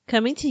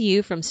Coming to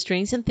you from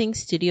Strings and Things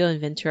Studio in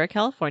Ventura,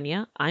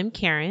 California, I'm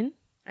Karen.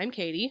 I'm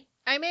Katie.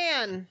 I'm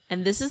Ann.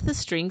 And this is the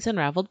Strings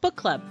Unraveled Book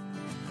Club.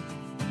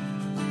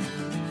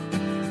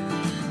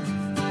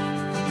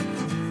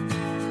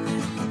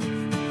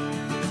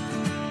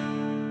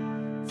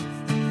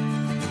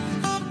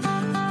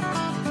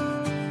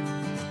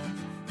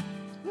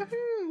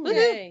 Woohoo!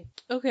 Yay.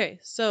 Okay,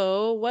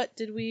 so what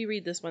did we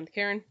read this month,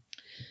 Karen?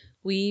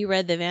 We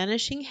read The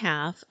Vanishing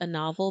Half, a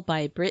novel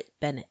by Britt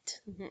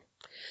Bennett. Mm-hmm.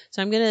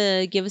 So I'm going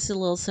to give us a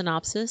little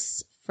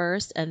synopsis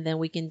first, and then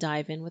we can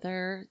dive in with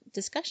our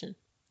discussion.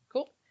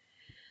 Cool.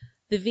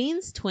 The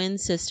Veens twin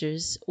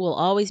sisters will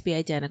always be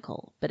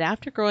identical, but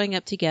after growing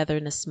up together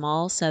in a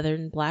small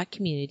southern black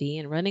community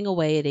and running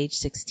away at age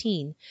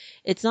 16,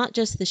 it's not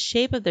just the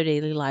shape of their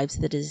daily lives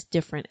that is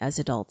different as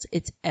adults,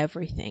 it's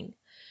everything.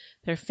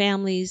 Their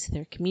families,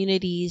 their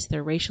communities,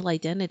 their racial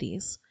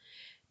identities.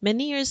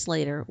 Many years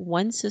later,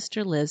 one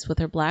sister lives with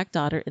her black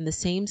daughter in the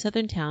same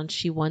southern town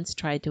she once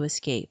tried to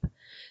escape.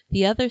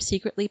 The other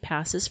secretly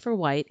passes for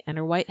white, and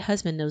her white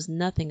husband knows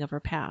nothing of her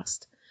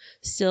past.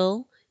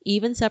 Still,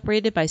 even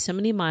separated by so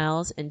many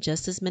miles and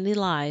just as many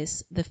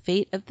lies, the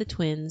fate of the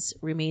twins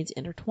remains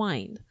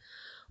intertwined.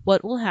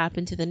 What will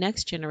happen to the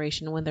next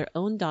generation when their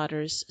own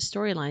daughters'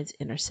 storylines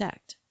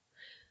intersect?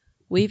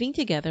 Weaving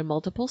together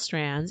multiple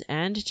strands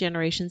and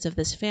generations of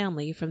this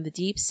family from the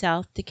deep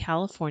south to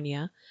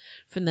California,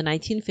 from the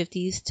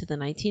 1950s to the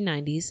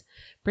 1990s,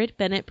 Britt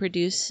Bennett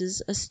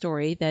produces a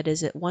story that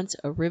is at once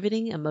a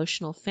riveting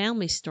emotional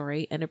family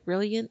story and a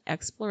brilliant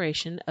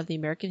exploration of the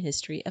American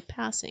history of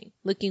passing.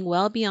 Looking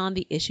well beyond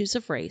the issues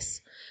of race,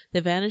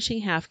 The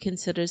Vanishing Half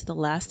considers the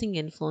lasting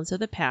influence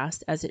of the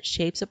past as it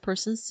shapes a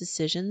person's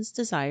decisions,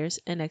 desires,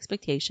 and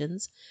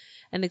expectations,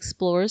 and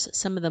explores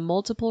some of the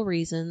multiple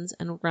reasons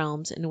and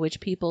realms in which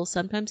people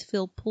sometimes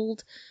feel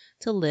pulled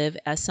to live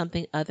as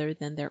something other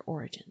than their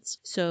origins.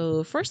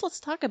 So first let's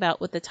talk about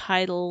what the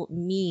title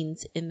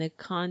means in the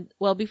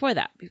before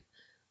that,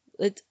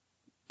 it's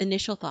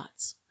initial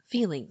thoughts,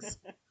 feelings.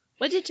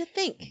 What did you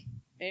think?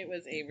 It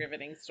was a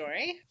riveting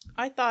story.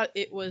 I thought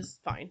it was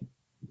fine.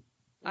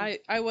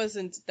 I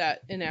wasn't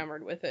that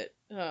enamored with it.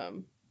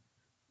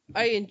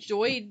 I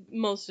enjoyed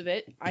most of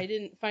it. I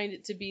didn't find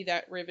it to be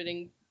that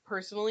riveting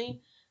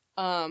personally.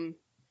 I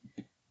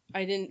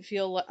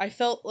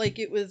felt like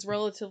it was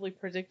relatively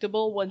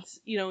predictable once,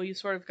 you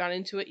sort of got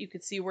into it. You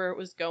could see where it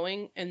was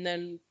going, and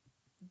then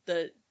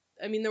there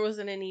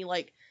wasn't any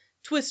like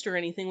twist or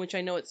anything, which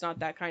I know it's not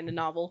that kind of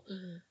novel.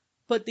 Mm-hmm.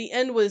 But the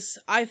end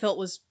I felt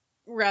was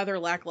rather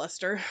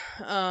lackluster.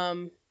 Yeah,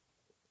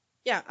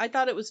 I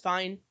thought it was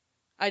fine.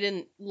 I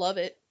didn't love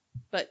it,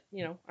 but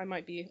I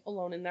might be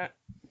alone in that.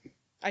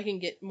 I can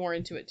get more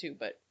into it too,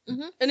 but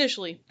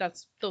initially,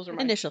 those are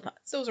my initial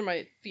thoughts. Those are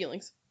my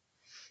feelings.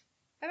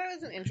 I thought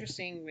it was an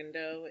interesting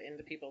window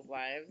into people's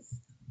lives.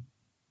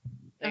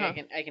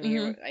 Like I can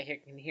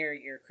hear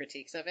your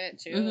critiques of it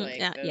too. Like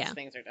those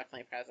things are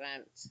definitely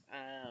present.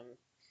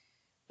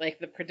 Like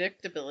the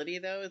predictability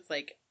though, it's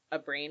like a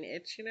brain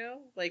itch,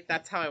 like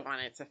that's how I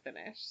want it to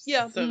finish.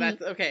 Yeah. So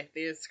that's okay.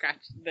 The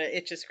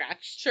itch is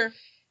scratched. Sure.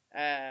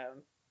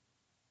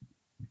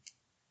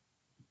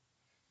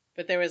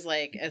 But there was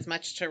like as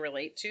much to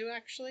relate to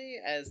actually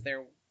as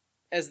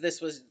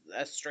this was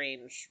a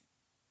strange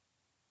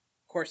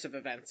course of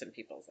events in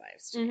people's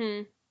lives.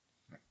 Mm-hmm.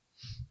 What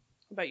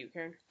about you,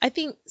 Karen? I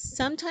think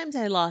sometimes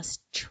I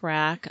lost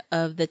track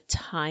of the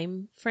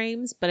time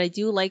frames, but I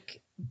do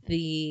like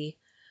the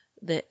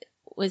when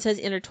it says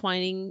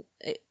intertwining,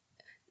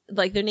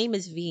 like their name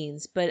is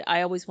Veens, but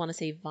I always want to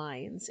say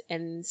vines,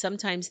 and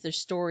sometimes their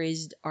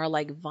stories are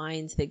like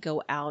vines that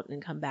go out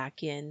and come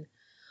back in.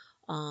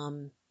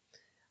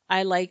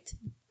 I liked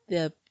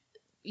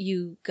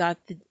you got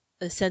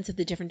a sense of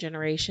the different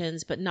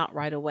generations, but not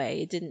right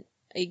away.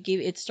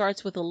 It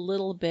starts with a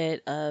little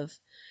bit of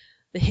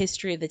the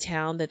history of the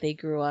town that they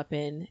grew up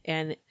in,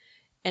 and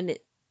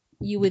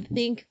you would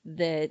think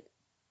that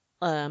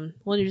let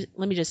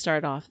me just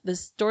start off. The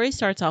story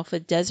starts off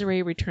with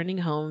Desiree returning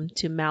home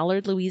to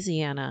Mallard,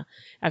 Louisiana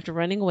after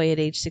running away at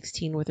age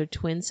 16 with her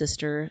twin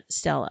sister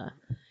Stella.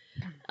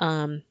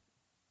 That's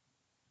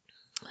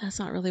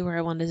not really where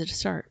I wanted to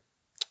start.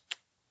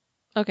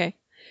 Okay.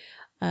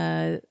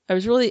 I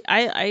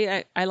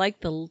like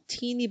the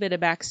teeny bit of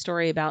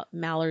backstory about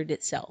Mallard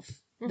itself,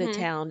 the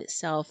town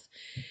itself.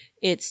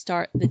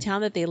 The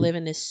town that they live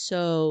in is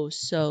so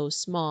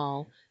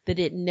small that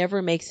it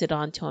never makes it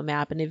onto a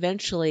map, and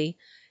eventually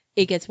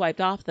it gets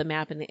wiped off the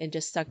map and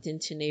just sucked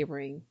into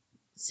neighboring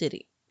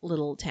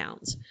little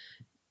towns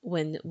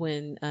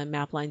when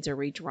map lines are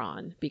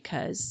redrawn,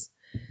 because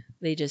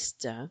they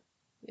just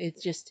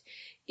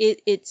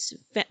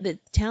the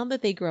town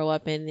that they grow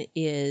up in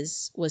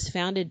was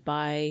founded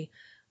by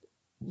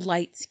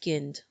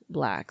light-skinned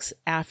blacks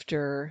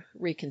after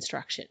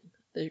Reconstruction,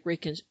 the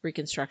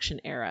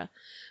Reconstruction era,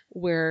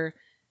 where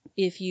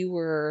if you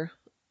were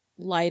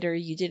lighter,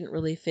 you didn't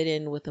really fit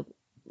in with the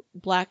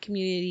black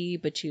community,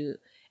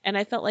 and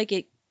I felt like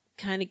it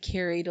kind of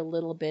carried a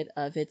little bit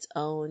of its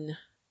own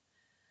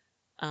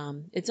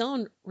its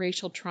own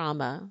racial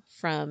trauma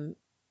from,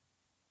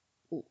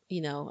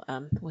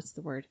 what's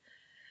the word?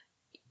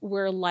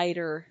 Where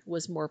lighter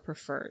was more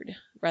preferred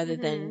rather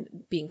than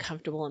being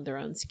comfortable in their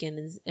own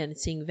skin and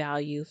seeing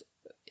value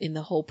in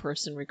the whole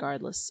person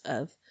regardless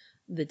of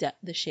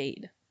the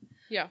shade.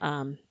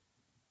 Yeah.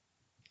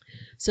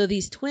 So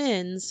these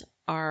twins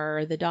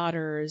are the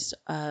daughters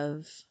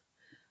of,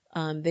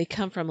 they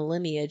come from a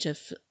lineage of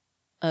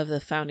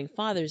the founding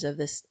fathers of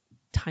this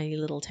tiny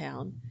little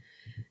town.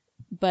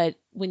 But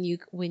when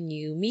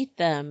you meet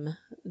them,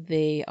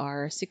 they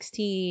are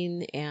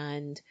 16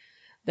 and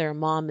their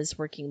mom is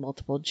working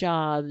multiple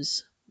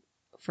jobs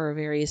for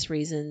various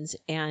reasons,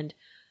 and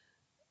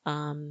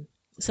some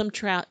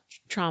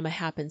trauma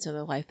happens in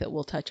their life that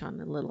we'll touch on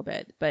in a little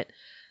bit. But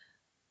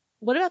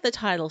what about the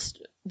title?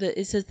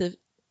 It says the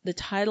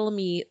title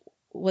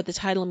what the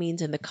title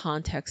means in the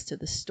context of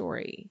the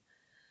story.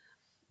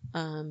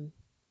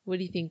 What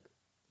do you think?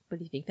 What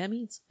do you think that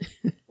means?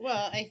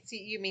 Well, I see.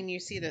 You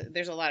see that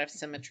there's a lot of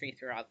symmetry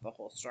throughout the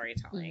whole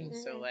storytelling.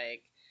 So,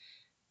 like,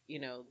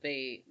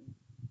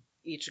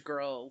 each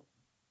girl,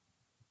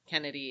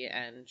 Kennedy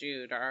and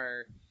Jude,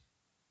 are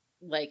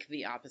like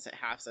the opposite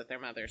halves that their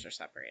mothers are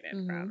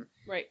separated from.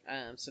 Right.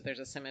 So there's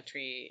a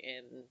symmetry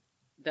in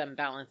them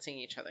balancing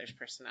each other's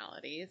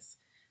personalities.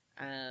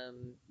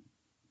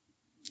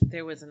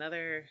 There was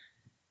another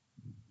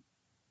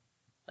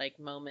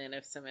moment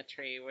of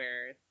symmetry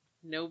where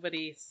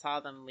nobody saw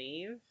them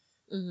leave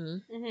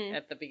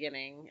at the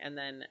beginning, and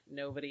then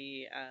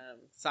nobody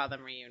saw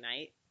them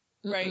reunite.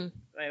 Right.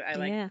 I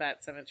like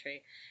that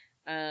symmetry.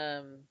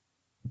 But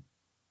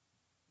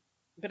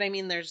I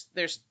mean, there's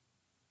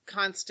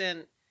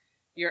constant.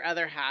 Your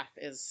other half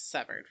is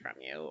severed from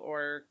you,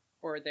 or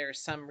there's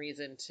some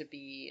reason to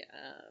be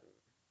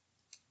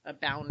a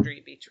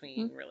boundary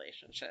between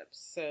relationships.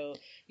 So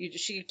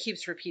she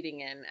keeps repeating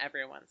in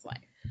everyone's life.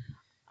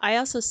 I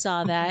also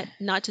saw that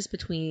not just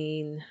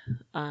between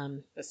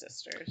the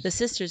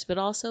sisters, but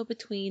also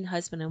between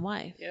husband and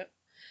wife. Yep.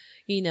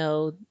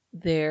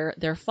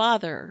 Their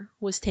father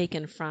was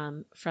taken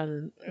from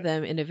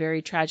them in a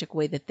very tragic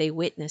way that they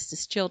witnessed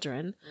as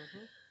children.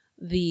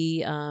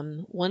 The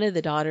one of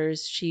the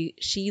daughters,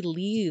 she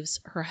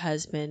leaves her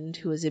husband,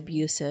 who is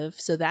abusive,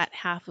 so that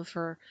half of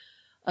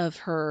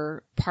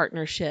her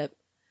partnership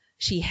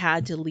she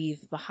had to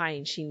leave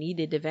behind. She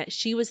needed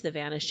she was the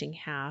vanishing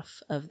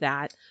half of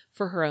that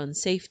for her own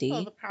safety.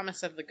 Well, the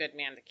promise of the good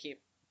man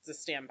to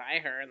stand by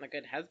her, and the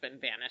good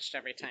husband vanished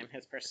every time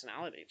his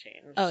personality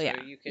changed. Oh, so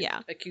yeah. you could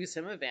accuse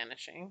him of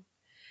vanishing.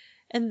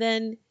 And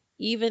then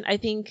even I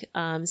think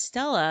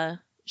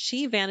Stella,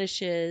 she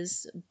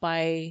vanishes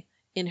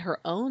in her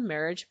own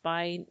marriage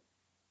by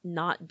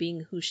not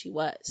being who she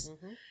was.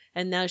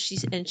 And now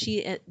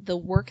the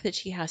work that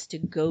she has to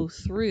go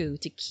through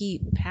to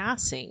keep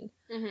passing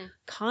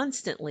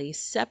constantly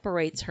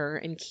separates her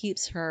and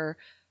keeps her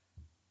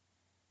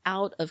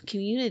out of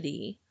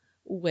community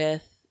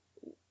with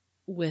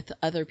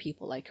other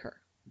people like her.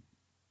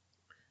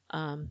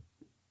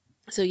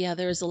 So yeah,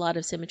 there's a lot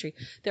of symmetry.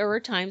 There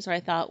were times where I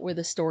thought where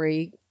the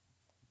story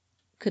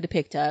could have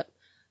picked up,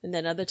 and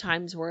then other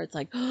times where it's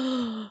like,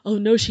 oh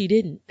no, she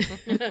didn't.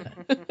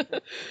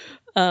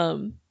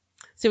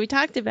 So we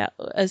talked about.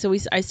 I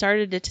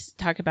started to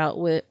talk about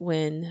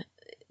when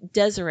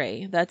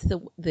Desiree, that's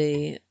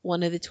the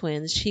one of the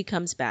twins, she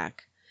comes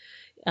back.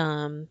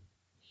 But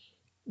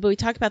we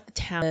talked about the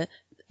town.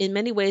 In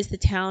many ways, the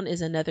town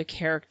is another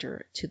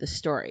character to the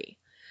story.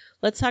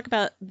 Let's talk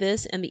about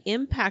this and the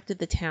impact of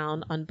the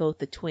town on both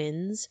the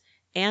twins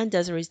and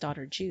Desiree's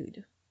daughter,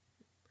 Jude.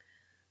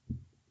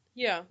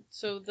 Yeah,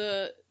 so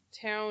the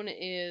town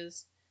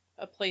is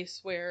a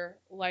place where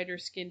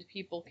lighter-skinned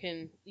people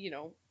can,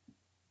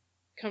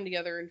 come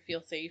together and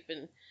feel safe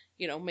and,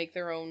 make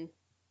their own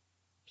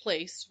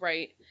place,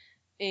 right?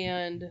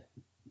 And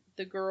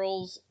the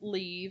girls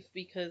leave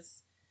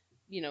because,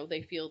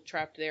 they feel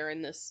trapped there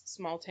in this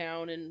small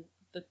town and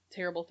the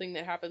terrible thing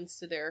that happens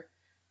to their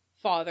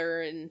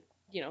father, and,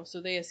 so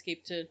they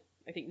escape to,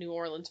 I think, New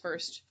Orleans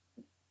first.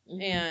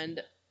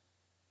 And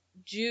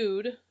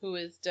Jude, who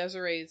is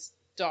Desiree's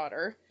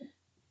daughter,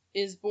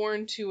 is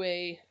born to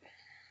a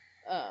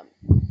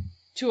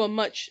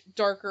much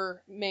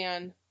darker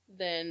man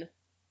than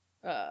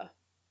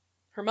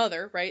her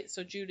mother, right?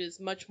 So Jude is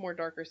much more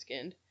darker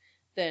skinned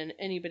than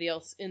anybody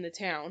else in the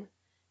town.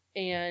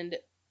 And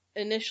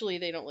initially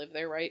they don't live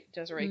there, right?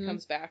 Desiree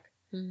comes back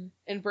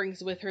and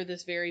brings with her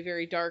this very,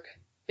 very dark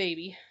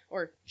baby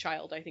or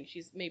child. I think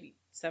she's maybe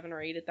 7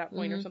 or 8 at that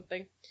point or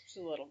something.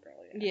 She's a little girl,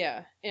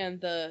 yeah. And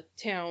the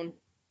town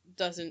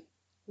doesn't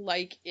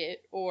like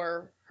it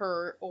or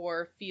her,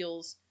 or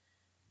feels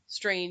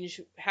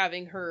strange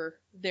having her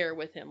there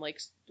with him,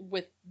 like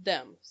with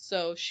them.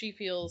 So she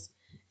feels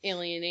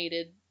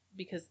alienated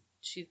because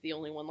she's the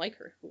only one like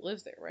her who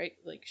lives there, right?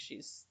 Like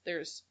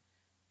there's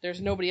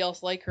nobody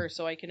else like her,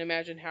 so I can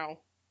imagine how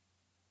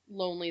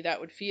lonely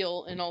that would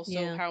feel, and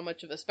also how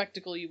much of a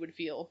spectacle you would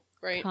feel,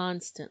 right?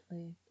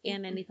 Constantly.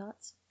 And any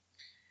thoughts?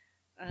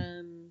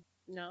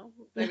 No.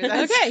 I mean,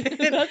 that's,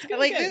 okay. That's good,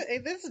 like,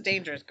 this is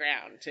dangerous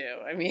ground, too.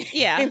 I mean,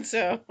 yeah.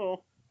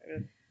 So,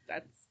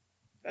 that's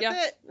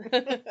it.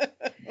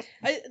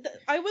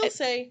 I will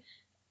say,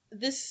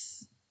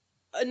 this,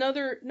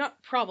 another,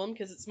 not problem,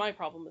 because it's my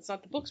problem, it's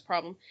not the book's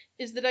problem,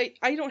 is that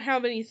I don't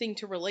have anything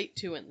to relate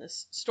to in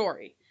this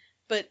story.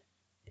 But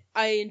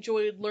I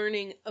enjoyed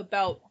learning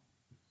about,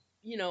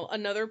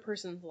 another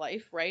person's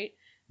life, right?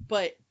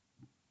 But,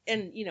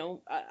 and,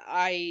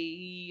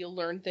 I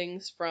learn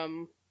things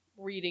from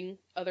reading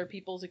other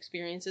people's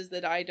experiences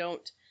that I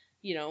don't,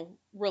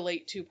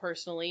 relate to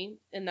personally.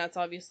 And that's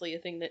obviously a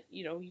thing that,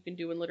 you can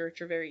do in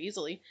literature very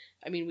easily.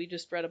 I mean, we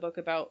just read a book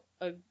about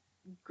a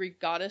Greek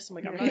goddess. I'm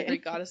like, I'm not a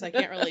Greek goddess. I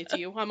can't relate to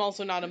you. I'm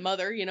also not a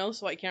mother,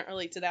 so I can't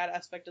relate to that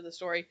aspect of the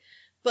story.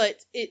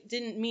 But it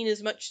didn't mean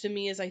as much to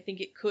me as I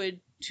think it could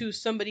to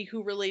somebody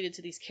who related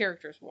to these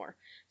characters more.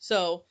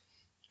 So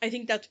I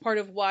think that's part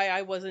of why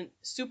I wasn't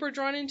super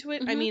drawn into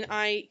it. Mm-hmm. I mean,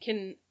 I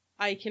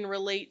can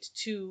relate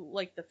to,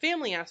 like, the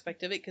family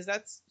aspect of it, because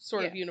that's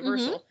sort of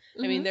universal.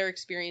 Mm-hmm. I mean, their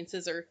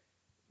experiences are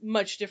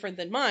much different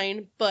than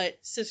mine, but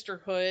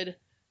sisterhood,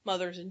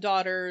 mothers and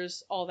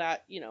daughters, all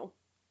that,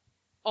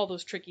 all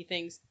those tricky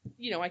things,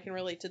 I can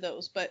relate to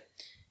those. But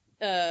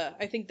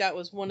I think that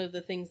was one of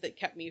the things that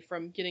kept me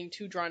from getting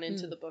too drawn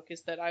into the book,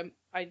 is that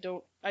I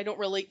don't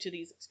relate to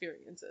these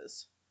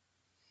experiences.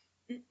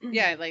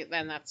 Yeah, like,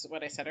 then that's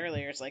what I said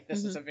earlier. Is like,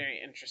 this is a very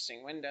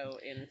interesting window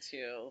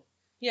into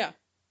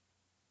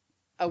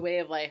a way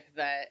of life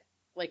that,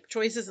 like,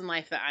 choices in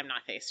life that I'm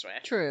not faced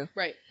with. True.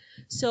 Right.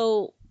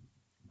 So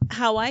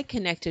how I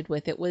connected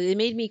with it was, it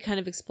made me kind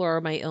of explore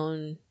my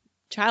own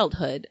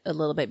childhood a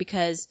little bit,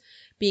 because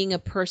being a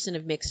person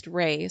of mixed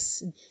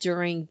race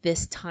during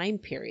this time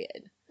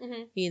period,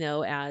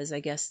 as I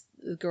guess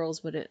the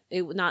girls would,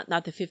 not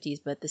the 50s,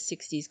 but the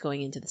 60s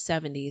going into the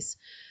 70s,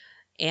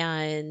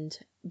 and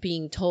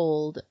being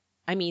told,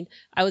 I mean,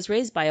 I was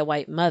raised by a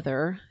white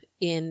mother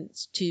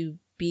to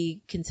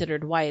be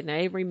considered white. And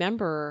I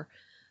remember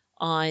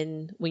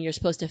when you're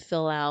supposed to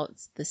fill out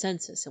the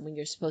census and when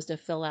you're supposed to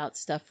fill out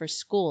stuff for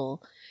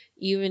school,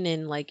 even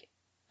in like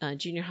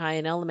junior high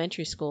and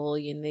elementary school,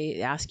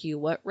 they ask you,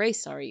 what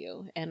race are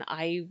you? And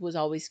I was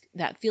always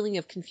that feeling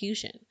of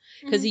confusion,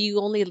 because they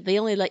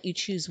only let you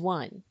choose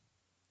one.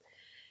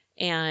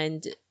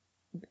 And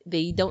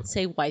they don't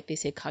say white, they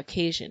say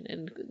Caucasian.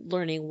 And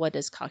learning what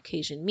does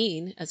Caucasian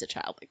mean as a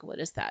child, like, what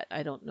is that?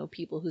 I don't know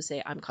people who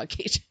say I'm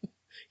Caucasian,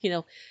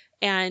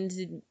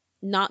 and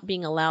not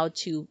being allowed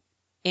to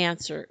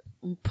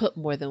put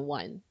more than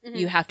one.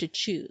 You have to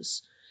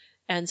choose.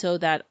 And so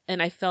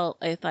I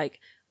felt like,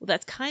 well,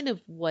 that's kind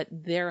of what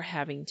they're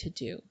having to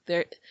do.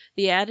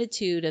 The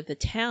attitude of the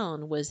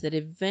town was that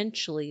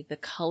eventually the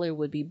color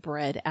would be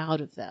bred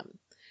out of them,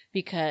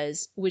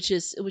 which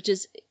is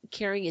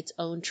carrying its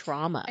own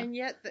trauma. And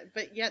yet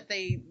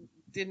they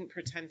didn't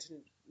pretend to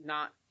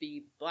not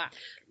be black.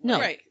 No,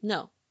 right?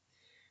 No.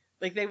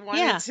 Like, they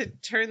wanted to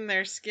turn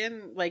their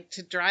skin, like,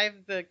 to drive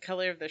the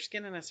color of their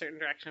skin in a certain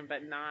direction,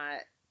 but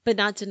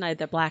not deny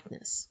their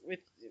blackness.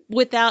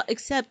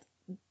 Except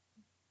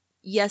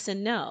yes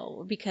and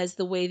no, because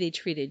the way they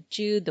treated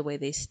Jude, the way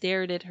they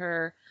stared at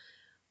her.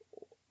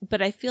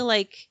 But I feel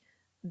like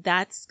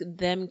that's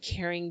them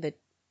carrying the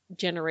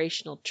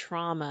generational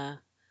trauma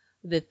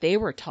that they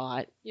were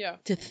taught. Yeah.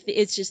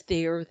 It's just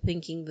they're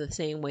thinking the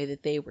same way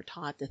that they were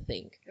taught to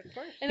think. Of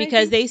course.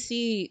 Because they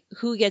see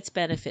who gets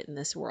benefit in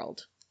this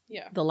world.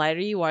 Yeah. The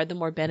lighter you are, the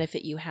more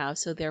benefit you have.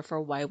 So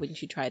therefore, why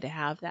wouldn't you try to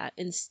have that?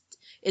 And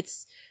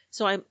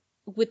so I'm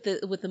with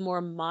the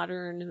more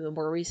modern, the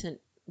more recent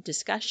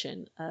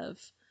discussion of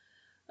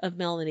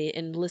melanated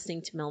and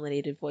listening to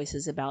melanated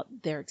voices about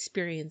their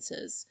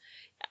experiences.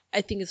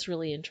 I think it's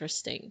really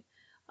interesting.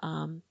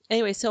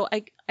 Anyway, so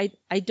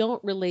I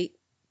don't relate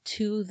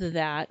to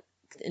that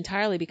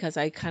entirely, because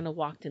I kind of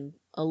walked in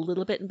a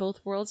little bit in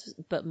both worlds,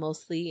 but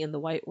mostly in the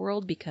white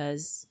world,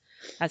 because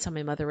that's how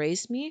my mother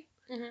raised me.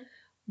 Mm-hmm.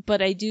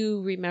 But I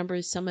do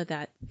remember some of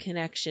that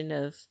connection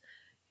of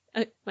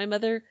my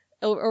mother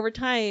over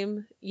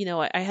time.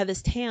 I had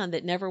this tan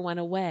that never went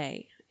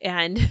away,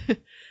 and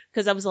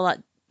because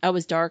I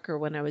was darker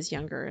when I was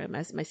younger, and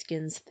as my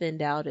skin's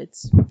thinned out,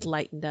 it's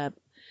lightened up.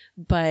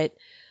 But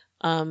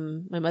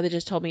my mother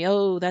just told me,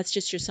 "Oh, that's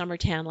just your summer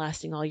tan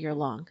lasting all year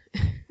long."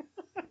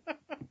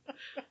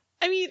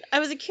 I mean, I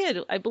was a kid.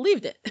 I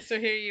believed it. So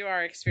here you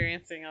are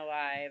experiencing a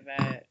lie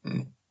that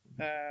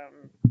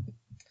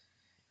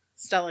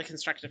Stella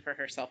constructed for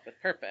herself with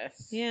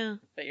purpose. Yeah.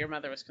 That your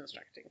mother was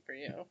constructing for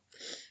you.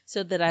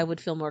 So that I would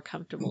feel more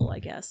comfortable, I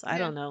guess. I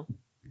don't know.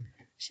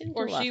 She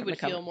would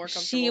feel more comfortable.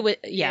 She would,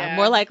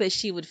 more likely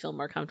she would feel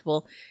more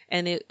comfortable.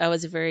 And I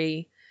was a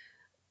very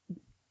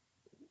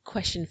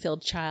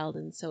question-filled child,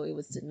 and so it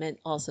was meant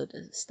also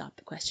to stop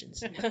the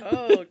questions.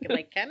 Oh,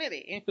 like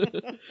Kennedy.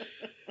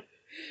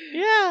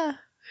 Yeah.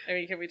 I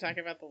mean, can we talk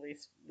about the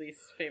least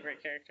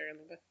favorite character in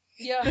the book?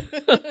 Yeah.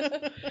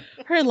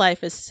 Her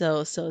life is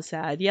so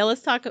sad. Yeah,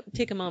 let's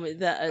take a moment.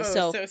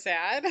 So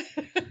sad.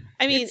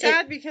 I mean, it's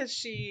sad because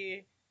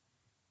she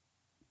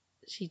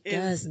she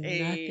does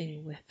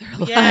nothing with her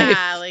life.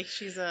 Yeah, like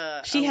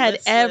she had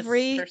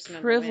every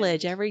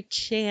privilege, every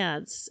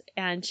chance,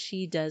 and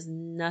she does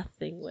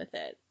nothing with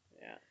it.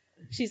 Yeah.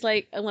 She's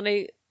like,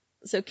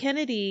 so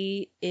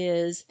Kennedy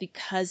is the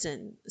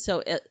cousin.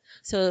 So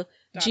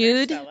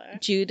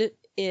Jude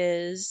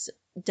is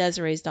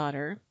Desiree's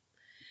daughter,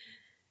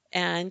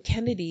 and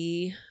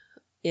Kennedy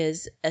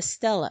is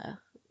Estella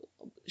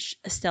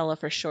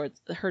for short,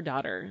 her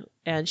daughter,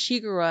 and she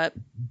grew up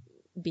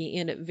being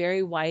in a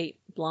very white,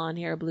 blonde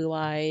hair, blue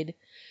eyed,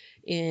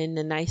 in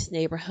a nice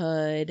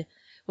neighborhood.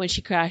 When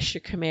she crashed her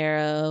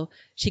Camaro,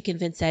 she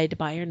convinced Daddy to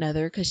buy her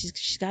another because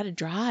she's got to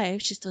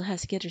drive. She still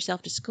has to get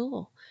herself to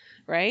school,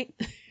 right?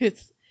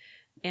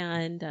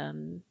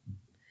 And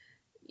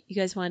you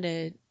guys want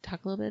to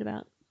talk a little bit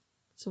about?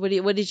 So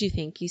what did you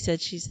think? You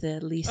said she's the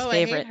least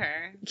favorite. I hate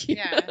her.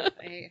 Yeah,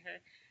 I hate her.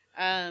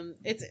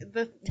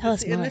 Tell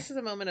us more. And this is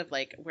a moment of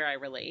like where I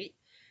relate.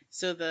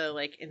 So the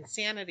like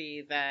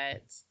insanity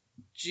that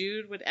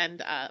Jude would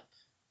end up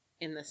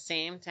in the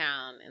same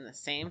town, in the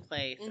same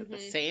place, at the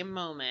same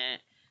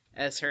moment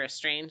as her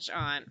estranged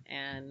aunt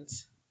and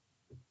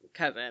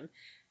cousin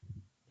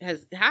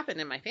has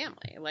happened in my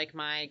family. Like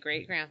my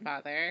great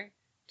grandfather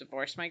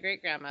divorced my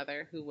great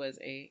grandmother, who was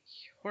a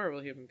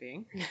horrible human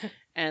being,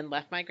 and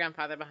left my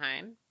grandfather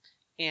behind.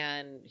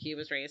 And he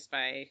was raised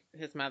by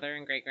his mother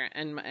and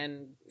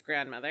and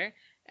grandmother.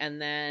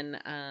 And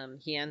then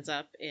he ends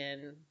up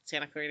in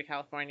Santa Clarita,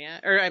 California.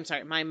 Or I'm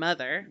sorry, my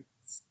mother,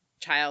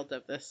 child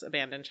of this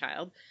abandoned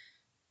child,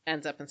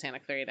 ends up in Santa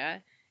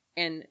Clarita.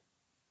 And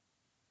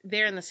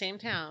there in the same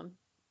town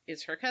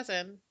is her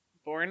cousin,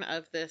 born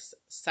of this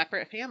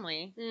separate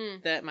family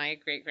that my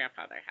great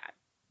grandfather had.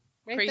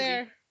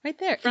 Right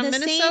there. From in the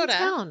Minnesota. Same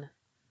town.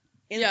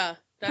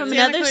 From Santa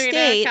another Clarita,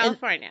 state.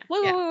 California.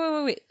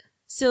 Wait.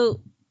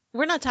 So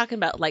we're not talking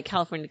about like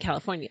California to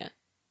California.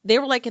 They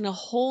were like in a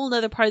whole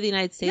other part of the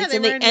United States,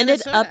 and they ended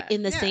Minnesota. up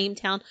in the same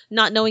town,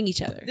 not knowing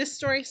each other. This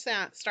story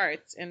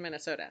starts in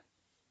Minnesota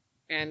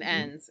and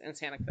ends in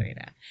Santa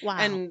Clarita. Wow.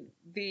 And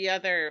the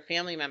other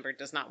family member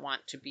does not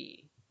want to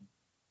be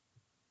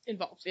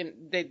involved.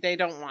 They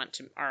don't want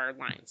our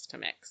lines to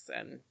mix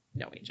and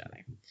know each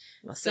other.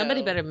 Well,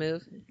 somebody better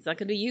move. It's not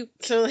going to be you.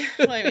 So,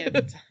 I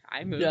mean,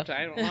 I moved. Yeah.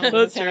 I don't know.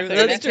 That's true.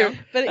 That's true.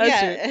 But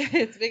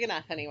it's big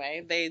enough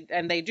anyway.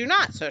 They do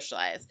not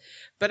socialize.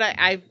 But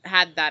I've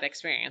had that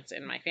experience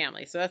in my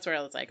family. So that's where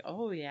I was like,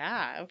 oh,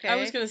 yeah, okay. I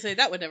was going to say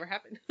that would never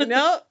happen.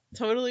 No,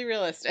 totally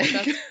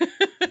realistic.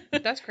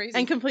 That's crazy.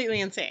 And completely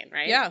insane,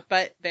 right? Yeah.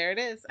 But there it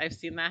is. I've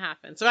seen that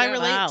happen. So I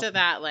relate to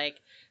that, like,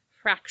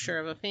 fracture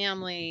of a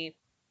family.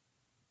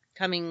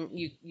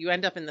 You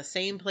end up in the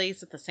same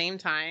place at the same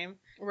time,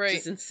 right?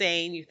 It's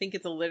insane. You think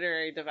it's a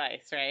literary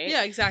device, right?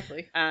 Yeah,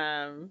 exactly.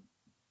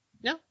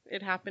 No,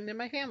 it happened in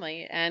my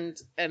family, and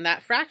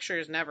that fracture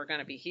is never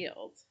going to be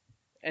healed.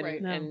 And, right.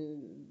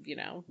 And you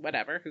know,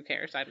 whatever. Who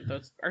cares?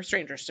 Those are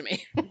strangers to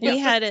me. We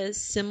had a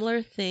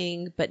similar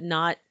thing, but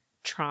not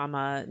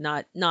trauma,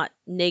 not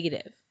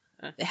negative.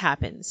 It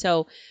happened.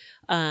 So,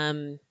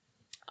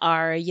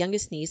 our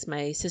youngest niece,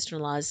 my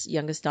sister-in-law's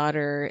youngest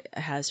daughter,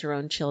 has her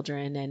own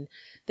children, and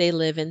they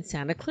live in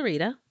Santa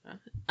Clarita.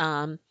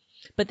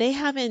 But they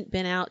haven't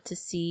been out to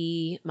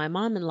see my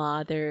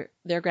mom-in-law,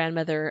 their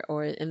grandmother,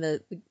 and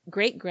the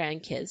great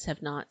grandkids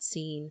have not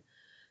seen.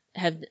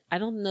 I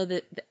don't know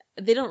that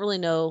they don't really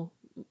know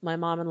my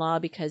mom-in-law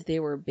because they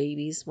were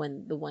babies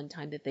when the one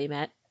time that they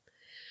met.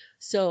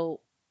 So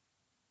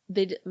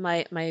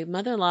my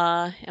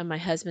mother-in-law and my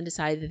husband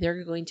decided that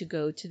they're going to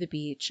go to the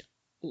beach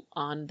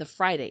on the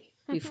Friday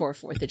before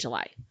 4th of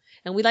July.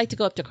 And we like to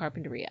go up to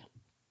Carpinteria,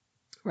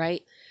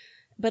 right?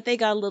 But they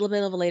got a little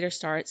bit of a later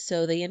start,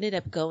 so they ended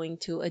up going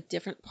to a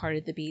different part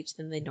of the beach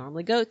than they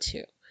normally go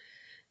to.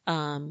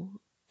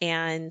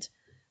 And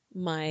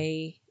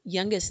my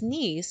youngest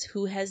niece,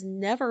 who has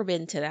never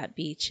been to that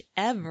beach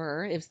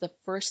ever, it was the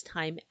first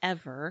time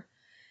ever,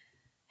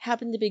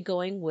 happened to be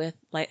going with,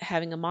 like,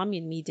 having a mommy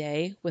and me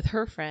day with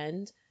her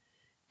friend,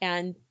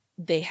 and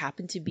they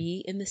happened to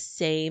be in the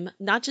same,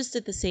 not just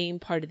at the same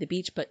part of the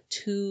beach, but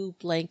 2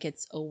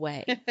 blankets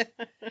away.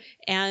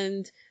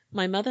 And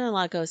my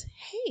mother-in-law goes,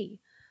 "Hey,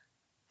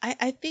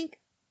 I think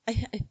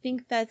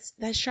that's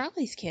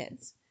Charlie's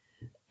kids,"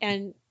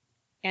 and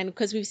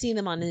because we've seen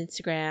them on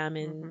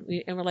Instagram, and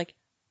we're like,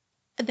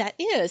 that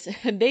is,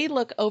 and they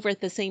look over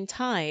at the same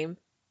time,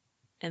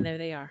 and there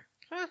they are.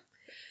 Huh.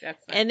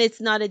 And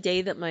it's not a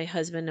day that my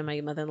husband and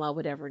my mother-in-law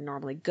would ever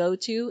normally go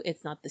to.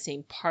 It's not the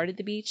same part of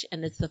the beach,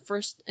 and it's the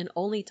first and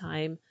only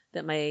time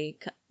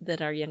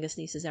that our youngest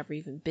niece has ever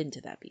even been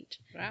to that beach.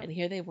 Wow. And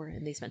here they were,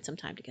 and they spent some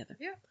time together.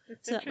 Yeah,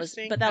 it's so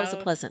interesting. That was a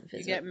pleasant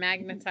visit. You get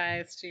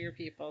magnetized to your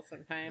people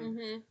sometimes.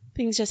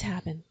 Things just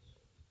happen.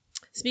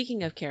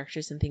 Speaking of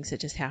characters and things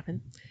that just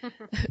happen,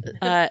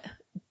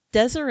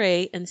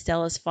 Desiree and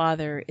Stella's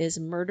father is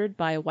murdered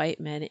by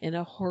white men in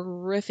a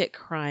horrific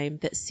crime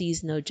that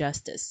sees no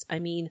justice. I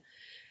mean,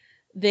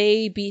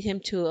 they beat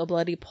him to a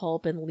bloody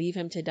pulp and leave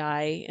him to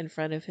die in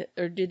front of it.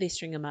 Or did they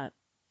string him up?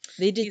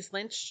 They did. He's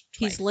lynched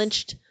twice. He's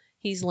lynched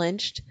he's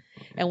lynched,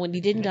 and when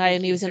he didn't die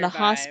and he was in the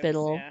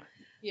hospital,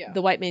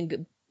 the white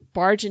man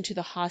barged into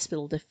the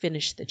hospital to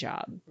finish the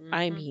job.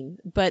 I mean,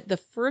 but the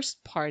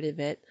first part of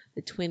it,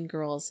 the twin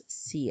girls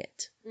see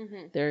it.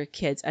 They're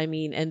kids. I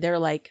mean, and they're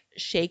like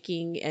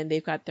shaking, and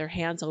they've got their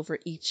hands over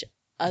each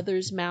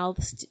other's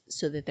mouths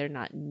so that they're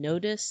not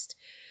noticed.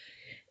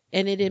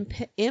 And it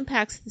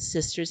impacts the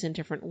sisters in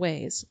different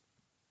ways.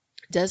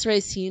 Desiree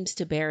seems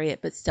to bury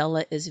it, but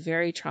Stella is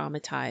very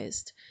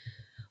traumatized.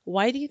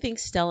 Why do you think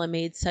Stella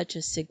made such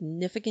a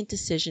significant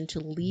decision to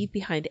leave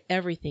behind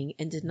everything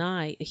and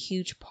deny a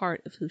huge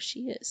part of who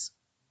she is?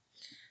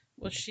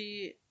 Well,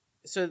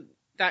 so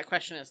that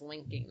question is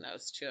linking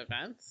those two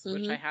events,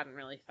 which I hadn't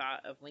really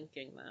thought of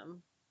linking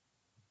them.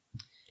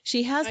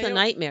 She has the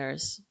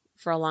nightmares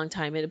for a long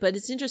time, but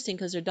it's interesting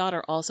because her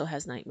daughter also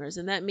has nightmares,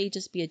 and that may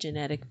just be a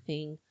genetic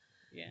thing.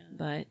 Yeah.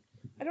 But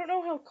I don't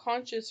know how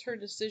conscious her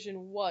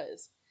decision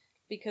was,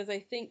 because I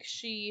think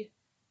she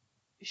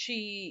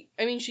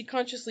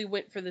consciously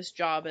went for this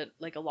job at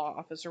like a law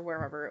office or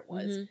wherever it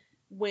was.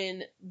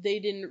 When they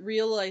didn't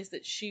realize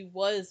that she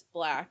was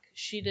black,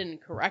 she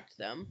didn't correct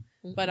them.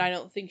 But I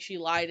don't think she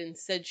lied and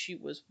said she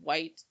was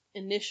white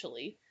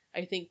initially.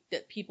 I think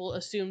that people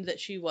assumed that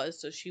she was,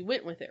 so she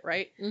went with it,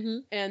 right?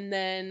 And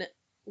then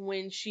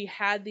when she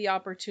had the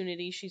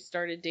opportunity, she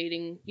started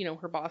dating,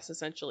 her boss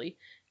essentially,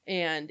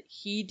 and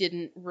he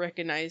didn't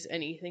recognize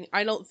anything.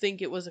 I don't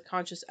think it was a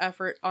conscious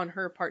effort on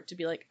her part to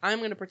be like, I'm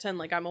going to pretend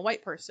like I'm a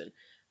white person.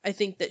 I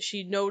think that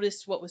she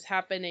noticed what was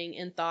happening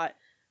and thought,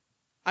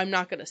 I'm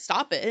not going to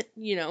stop it.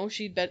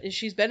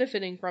 She's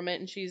benefiting from it,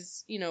 and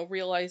she's,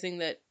 realizing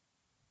that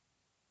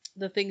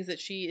the things that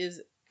she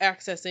is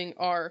accessing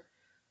are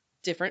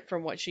different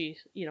from what she,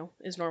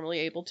 is normally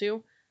able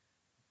to.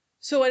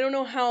 So I don't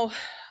know how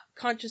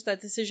conscious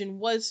that decision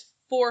was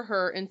for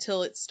her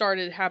until it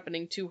started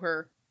happening to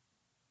her,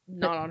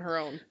 not on her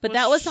own. But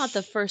that was not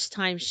the first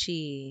time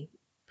she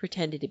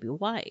pretended to be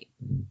white.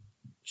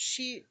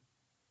 She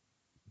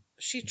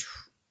tried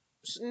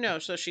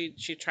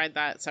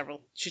that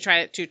she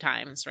tried it 2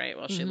 times, right,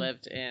 while she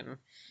lived in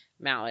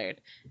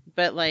Mallard.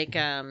 But like,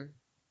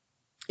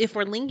 if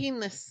we're linking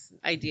this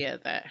idea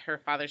that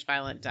her father's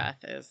violent death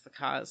is the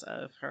cause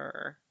of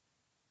her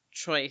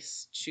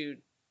choice to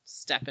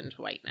step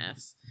into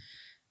whiteness,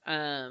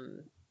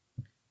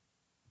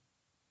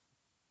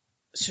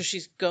 so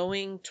she's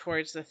going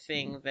towards the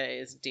thing that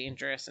is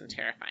dangerous and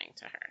terrifying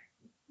to her.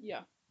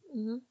 Yeah.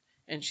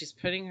 And she's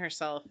putting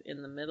herself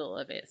in the middle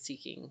of it,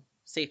 seeking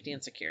safety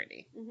and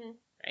security.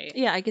 Right?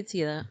 Yeah, I could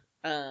see that.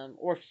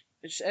 Or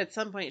at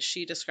some point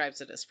she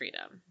describes it as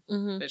freedom,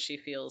 that she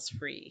feels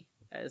free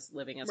as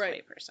living as a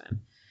white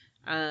person.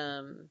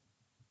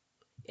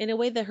 In a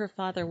way that her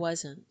father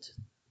wasn't,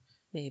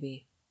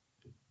 maybe.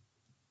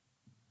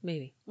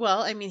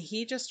 Well, I mean,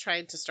 he just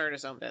tried to start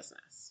his own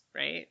business,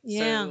 right?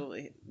 Yeah. So,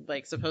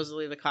 like,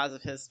 supposedly the cause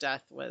of his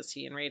death was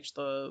he enraged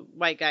the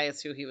white guys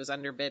who he was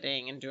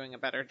underbidding and doing a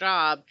better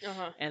job,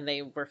 and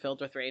they were filled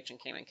with rage and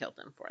came and killed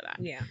him for that.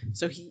 Yeah.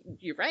 So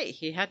you're right.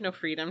 He had no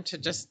freedom to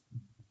just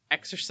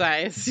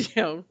exercise,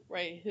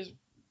 right.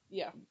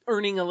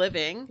 Earning a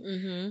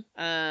living.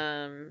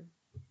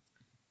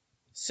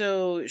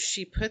 So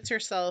she puts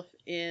herself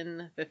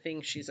in the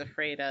thing she's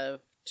afraid of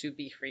to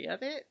be free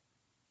of it.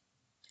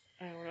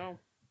 I don't know.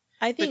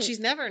 But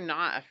she's never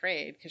not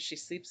afraid because she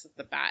sleeps with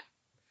the bat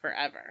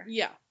forever.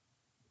 Yeah.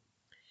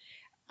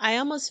 I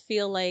almost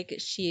feel like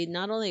she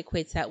not only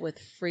equates that with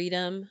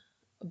freedom,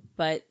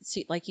 but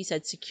like you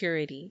said,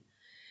 security.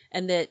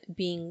 And that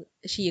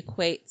she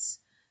equates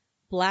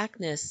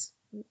blackness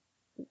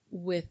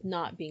with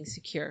not being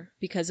secure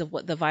because of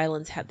what the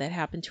violence that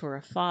happened to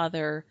her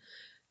father,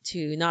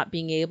 to not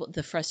being able,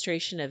 the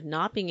frustration of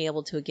not being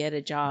able to get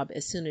a job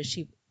as soon as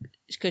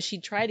because she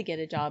tried to get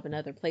a job in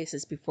other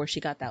places before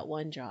she got that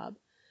one job.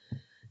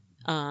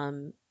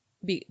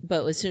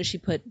 But as soon as she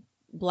put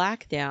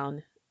black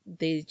down,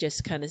 they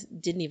just kind of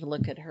didn't even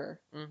look at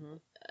her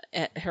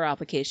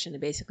application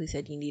and basically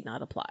said, you need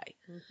not apply.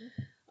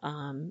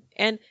 And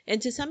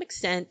to some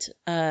extent,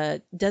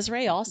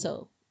 Desiree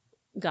also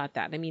got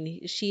that. I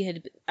mean,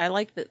 I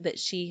like that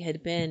she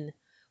had been,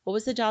 what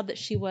was the job that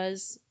she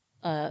was?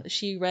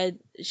 She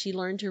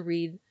learned to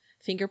read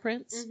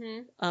fingerprints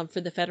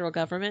for the federal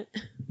government.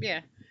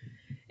 Yeah.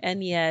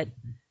 And yet,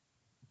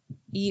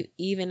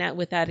 even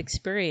with that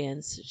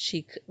experience,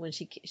 she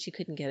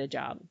couldn't get a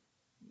job.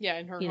 Yeah,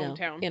 in her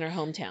hometown. In her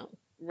hometown.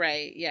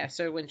 Right. Yeah.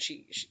 So when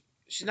she's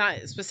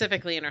not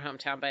specifically in her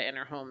hometown, but in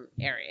her home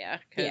area,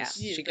 because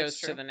she goes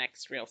to the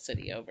next real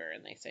city over,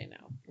 and they say no.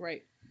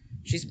 Right.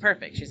 She's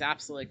perfect. She's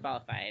absolutely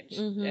qualified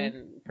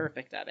and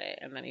perfect at it.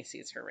 And then he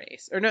sees her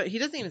race. Or no, he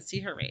doesn't even see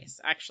her race,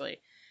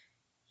 actually.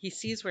 He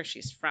sees where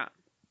she's from.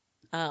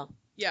 Oh.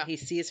 Yeah. He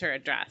sees her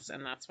address,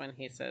 and that's when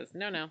he says,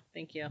 no,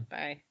 thank you,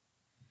 bye.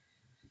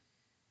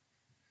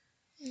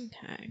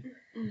 Okay.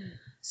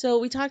 So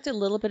we talked a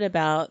little bit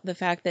about the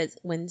fact that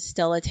when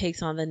Stella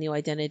takes on the new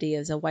identity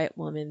as a white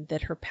woman,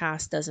 that her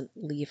past doesn't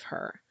leave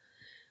her.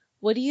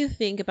 What do you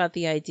think about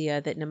the idea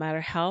that no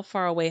matter how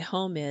far away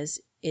home is,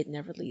 it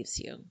never leaves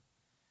you?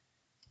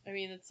 I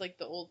mean, it's like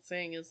the old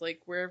saying is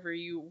like, wherever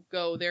you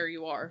go, there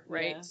you are,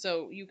 right? Yeah.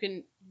 So you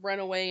can run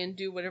away and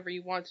do whatever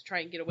you want to try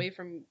and get away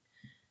from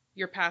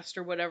your past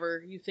or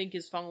whatever you think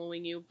is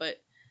following you,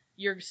 but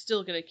you're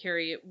still going to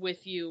carry it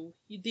with you.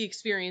 The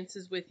experience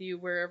is with you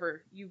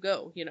wherever you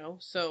go,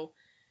 so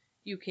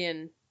you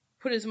can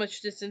put as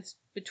much distance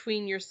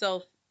between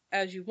yourself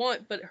as you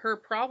want, but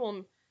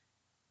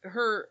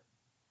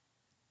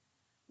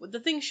the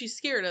thing she's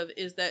scared of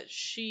is that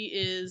she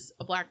is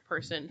a black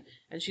person,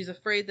 and she's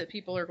afraid that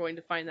people are going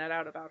to find that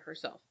out about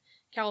herself.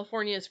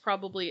 California is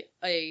probably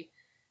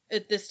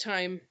at this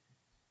time,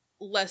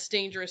 less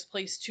dangerous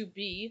place to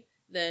be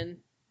than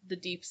the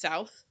Deep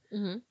South,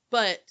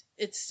 but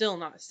it's still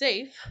not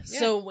safe. Yeah.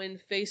 So when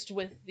faced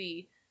with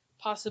the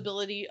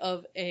possibility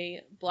of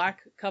a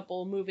black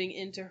couple moving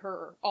into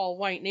her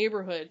all-white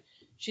neighborhood,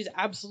 she's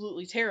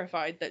absolutely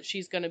terrified that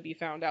she's going to be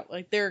found out.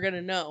 Like, they're going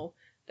to know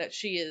that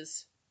she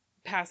is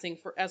passing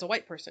for as a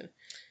white person.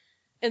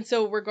 And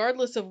so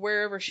regardless of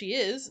wherever she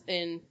is,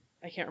 and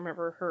I can't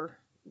remember her,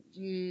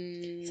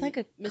 it's like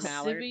a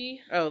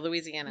Mississippi. Oh,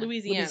 Louisiana.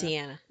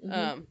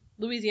 Mm-hmm.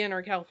 Louisiana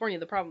or California,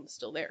 the problem's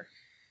still there.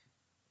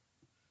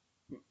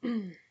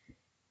 You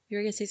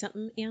were gonna say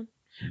something, Anne?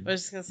 I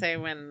was just gonna say,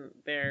 when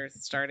they're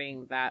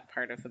starting that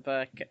part of the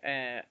book,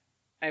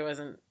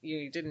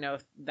 you didn't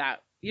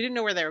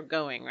know where they were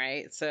going,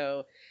 right?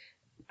 So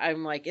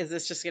I'm like, is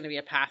this just going to be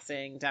a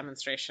passing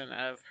demonstration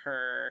of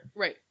her,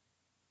 right?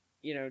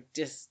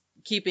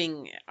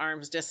 Keeping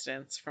arm's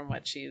distance from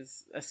what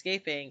she's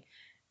escaping?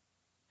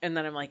 And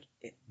then I'm like,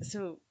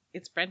 so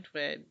it's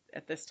Brentwood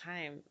at this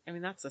time. I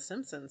mean, that's the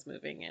Simpsons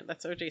moving in.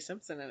 That's O.J.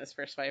 Simpson and his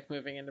first wife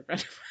moving into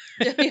Brentwood.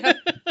 Yeah.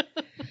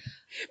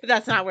 But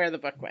that's not where the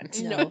book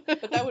went. No,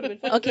 but that would have been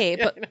fun. Okay,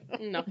 but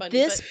not funny,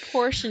 this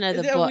portion of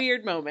the book, a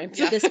weird moment.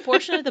 Yeah. This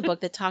portion of the book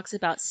that talks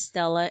about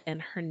Stella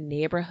and her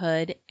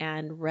neighborhood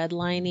and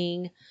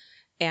redlining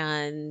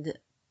and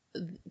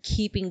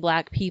keeping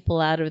black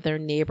people out of their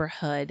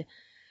neighborhood.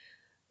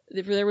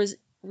 There was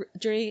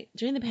during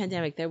the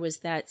pandemic, there was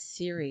that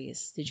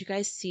series. Did you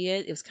guys see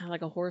it? It was kind of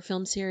like a horror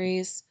film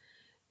series.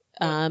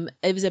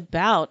 It was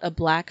about a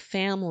black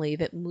family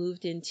that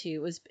moved into,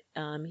 it was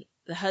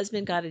the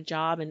husband got a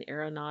job in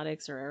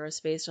aeronautics or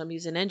aerospace. He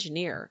was an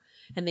engineer,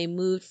 and they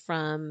moved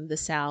from the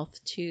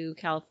South to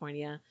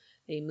California.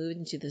 They moved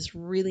into this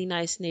really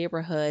nice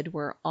neighborhood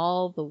where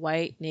all the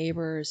white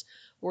neighbors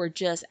were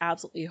just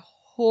absolutely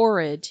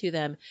horrid to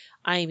them.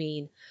 I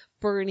mean,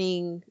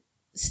 burning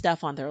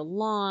stuff on their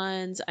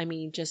lawns. I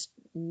mean, just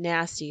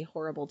nasty,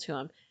 horrible to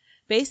them.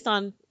 Based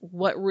on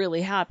what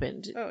really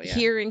happened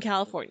here in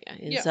California,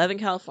 in Southern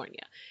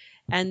California.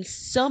 And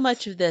so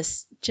much of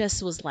this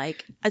just was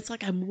like, it's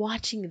like I'm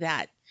watching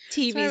that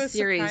TV I was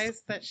series.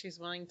 Surprised that she's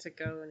willing to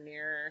go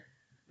near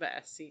the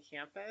SC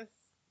campus,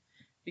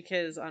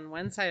 because on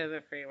one side of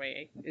the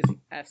freeway is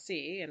SC,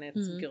 and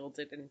it's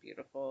gilded and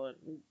beautiful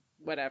and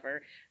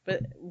whatever.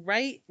 But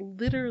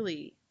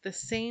literally the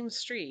same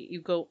street, you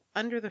go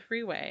under the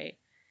freeway,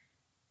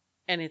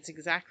 and it's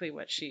exactly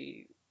what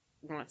she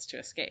wants to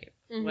escape.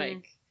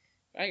 Like,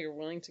 oh, you're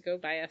willing to go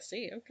by SC?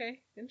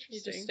 Okay, interesting.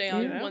 You just stay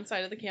on one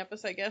side of the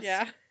campus, I guess.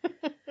 Yeah.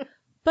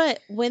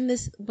 But when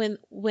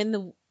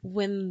the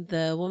woman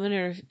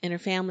and her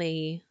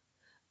family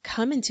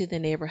come into the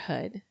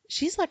neighborhood,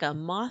 she's like a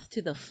moth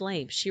to the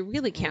flame. She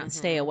really can't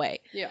stay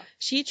away. Yeah.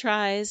 She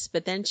tries,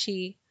 but then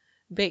she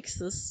bakes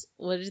this,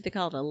 what did they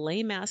call it, a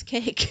lame ass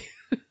cake?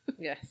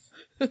 Yes.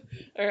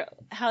 Or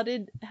how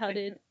did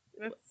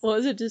what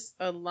was it, just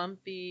a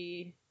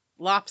lumpy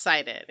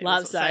lopsided.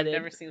 I've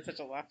never seen such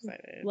a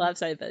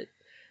lopsided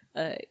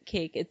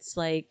cake. It's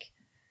like,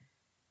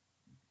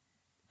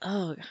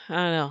 oh, I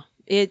don't know.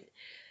 It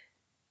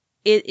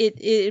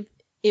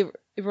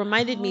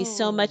reminded me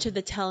so much of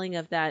the telling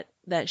of that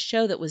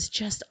show that was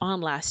just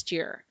on last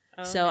year.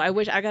 So I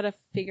wish I gotta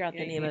figure out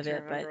the name of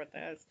it, but what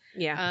that is.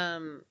 Yeah.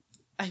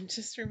 I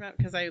just remember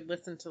because I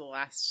listened to the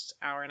last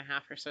hour and a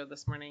half or so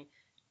this morning,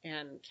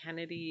 and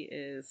Kennedy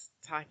is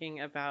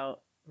talking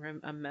about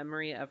a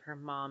memory of her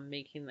mom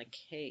making the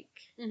cake,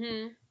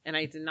 and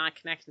I did not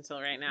connect until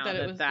right now that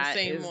it was the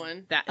same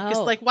one. Because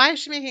like, why is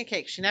she making a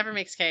cake? She never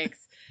makes cakes,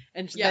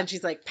 and then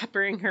she's like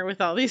peppering her with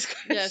all these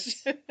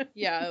questions. Yes,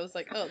 yeah, I was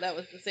like, oh, that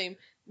was the same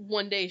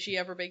one day she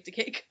ever baked a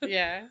cake.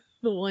 Yeah,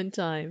 the one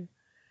time.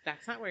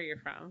 That's not where you're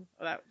from.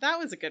 That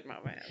was a good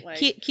moment. Like,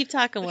 keep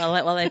talking while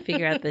I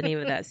figure out the name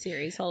of that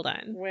series. Hold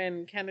on.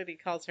 When Kennedy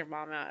calls her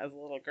mom out as a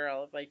little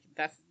girl, like,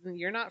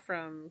 you're not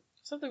from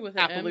something with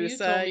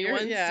Appaloosa. You told me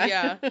once,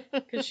 yeah,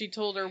 because she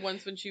told her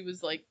once when she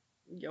was like,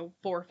 4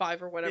 or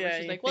 5 or whatever.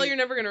 She's like, well, you're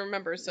never gonna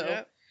remember.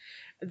 So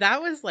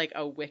that was like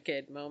a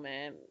wicked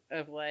moment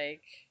of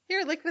like,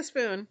 here, lick the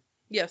spoon.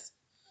 Yes,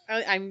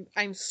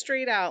 I'm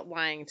straight out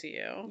lying to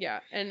you.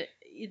 Yeah, and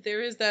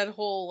there is that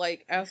whole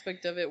like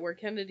aspect of it where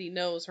Kennedy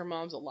knows her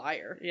mom's a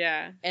liar.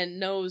 Yeah, and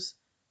knows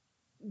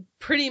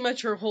pretty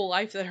much her whole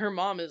life that her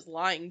mom is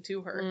lying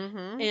to her,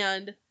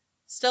 and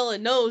Stella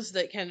knows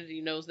that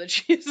Kennedy knows that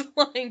she's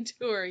lying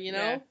to her.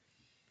 Yeah.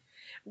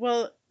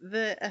 Well,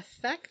 the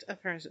effect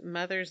of her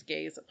mother's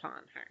gaze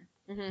upon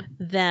her.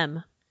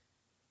 Them.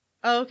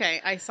 Oh, okay.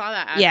 I saw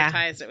that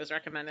advertised. Yeah. It was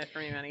recommended for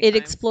me many times. It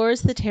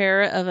explores the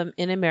terror of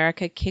in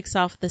America, kicks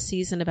off the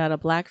season about a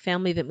black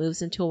family that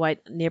moves into a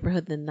white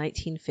neighborhood in the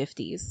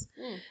 1950s.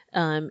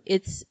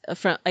 It's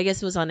from, I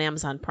guess it was on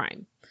Amazon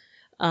Prime.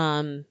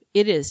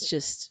 It is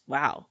just,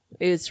 wow.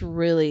 It's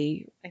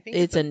really, I think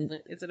is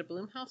it a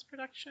Blumhouse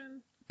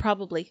production?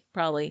 Probably.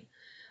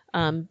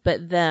 But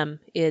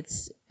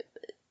it's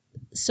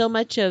so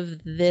much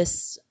of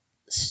this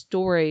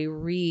story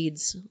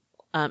reads,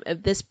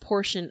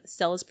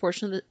 Stella's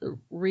portion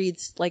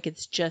reads like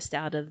it's just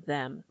out of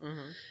them.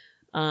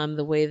 Mm-hmm.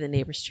 The way the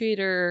neighbors treat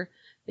her,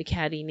 the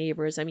catty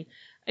neighbors. I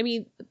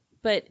mean,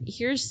 but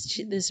here's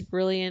this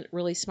brilliant,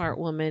 really smart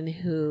woman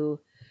who,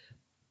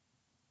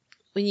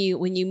 when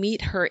you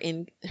meet her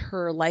in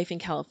her life in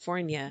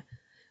California,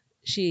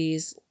 she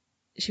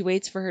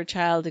waits for her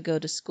child to go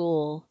to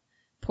school,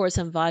 pours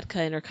some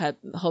vodka in her cup,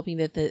 hoping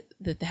that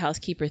the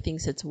housekeeper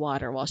thinks it's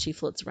water while she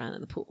floats around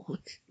in the pool.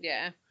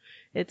 Yeah.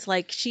 It's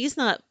like she's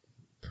not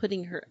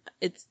putting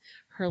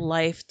her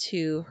life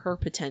to her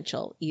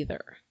potential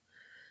either.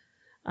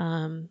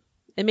 And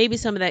maybe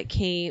some of that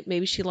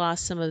maybe she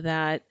lost some of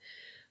that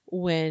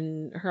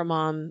when her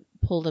mom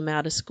pulled them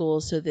out of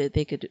school so that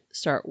they could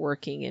start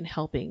working and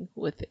helping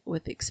with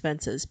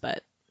expenses.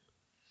 But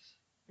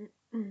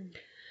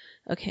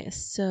okay,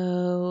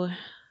 so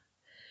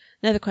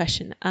another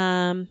question.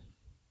 I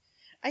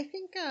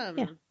think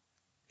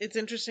it's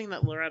interesting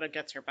that Loretta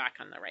gets her back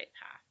on the right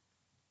path.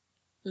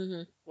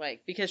 Mm-hmm.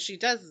 Like, because she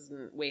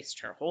doesn't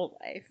waste her whole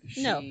life.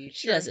 She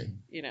doesn't.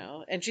 You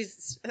know, and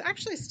she's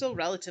actually still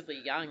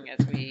relatively young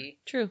as we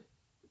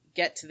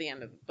get to the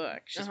end of the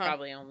book. She's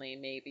probably only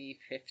maybe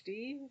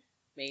 50,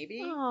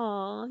 maybe.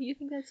 Oh, you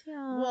think that's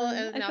young?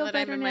 Well, now that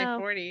I'm in my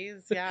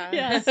 40s,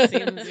 yeah. It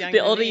seems young.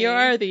 The older you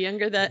are, the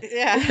younger that.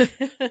 Yeah.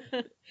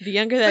 The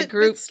younger that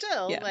group. But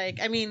still,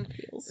 like, I mean,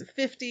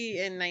 50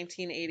 in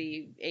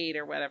 1988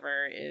 or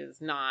whatever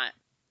is not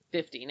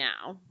 50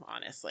 now,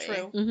 honestly.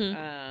 True.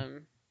 Mm-hmm.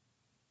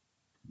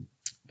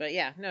 But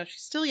yeah, no,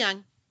 she's still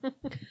young.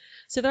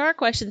 So there are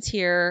questions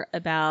here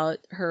about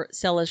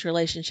Stella's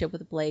relationship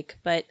with Blake,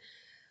 but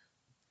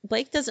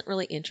Blake doesn't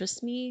really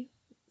interest me.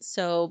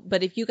 So,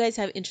 but if you guys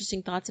have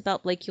interesting thoughts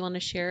about Blake you want to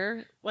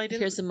share,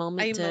 here's a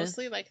moment. I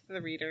mostly like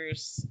the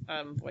reader's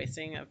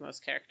voicing of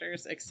most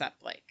characters,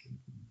 except Blake.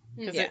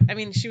 Because I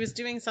mean, she was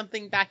doing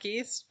something back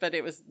east, but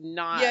it was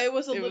not. Yeah, it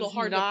was a little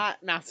hard.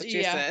 Not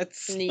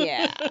Massachusetts.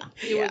 Yeah,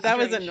 that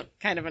was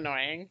kind of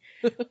annoying.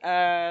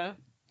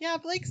 Yeah,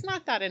 Blake's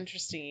not that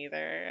interesting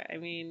either. I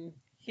mean,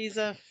 he's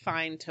a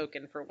fine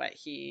token for what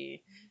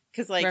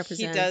because like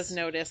represents. He does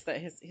notice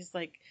that he's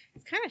like,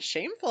 it's kind of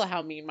shameful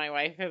how mean my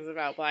wife is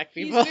about black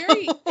people.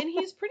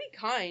 He's pretty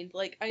kind.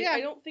 Like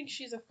I don't think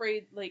she's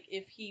afraid. Like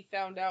if he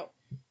found out.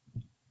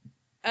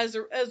 As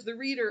the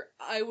reader,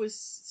 I was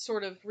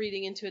sort of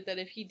reading into it that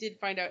if he did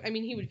find out, I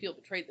mean, he would feel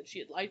betrayed that she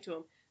had lied to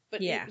him.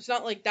 But it's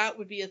not like that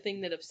would be a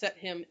thing that upset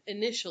him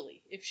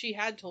initially. If she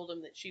had told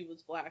him that she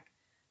was black,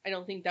 I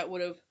don't think that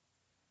would have,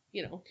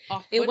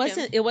 it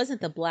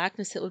wasn't the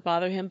blackness that would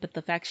bother him, but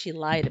the fact she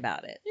lied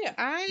about it. Yeah,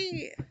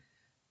 I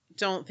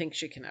don't think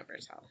she can ever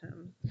tell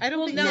him. I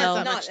don't think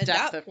not at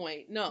that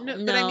point. No,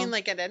 but I mean,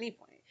 like at any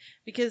point,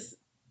 because.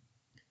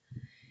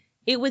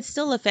 It would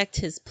still affect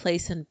his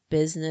place in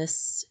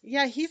business.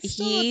 Yeah, he's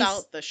still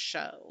about the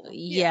show.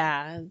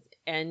 Yeah,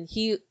 and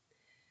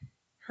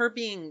her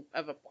being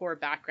of a poor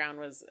background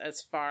was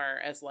as far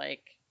as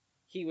like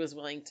he was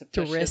willing to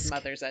push his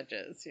mother's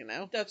edges,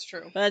 That's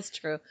true. That's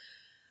true.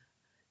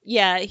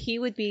 Yeah, he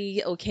would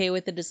be okay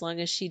with it as long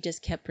as she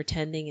just kept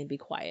pretending and be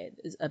quiet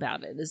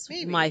about it, is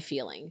my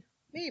feeling.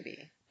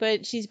 Maybe.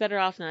 But she's better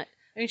off not.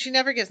 I mean, she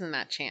never gives him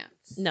that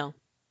chance. No.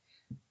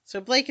 So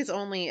Blake is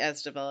only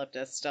as developed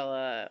as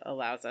Stella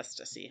allows us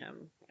to see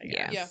him, I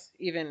guess. Yeah.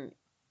 Even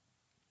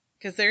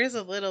because there is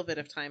a little bit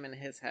of time in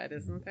his head,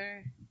 isn't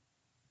there?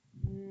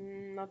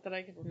 Not that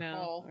I can recall.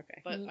 No?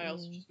 Okay. But I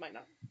also just might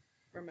not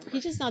remember.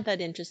 He's just not that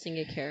interesting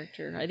a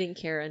character. I didn't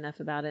care enough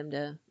about him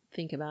to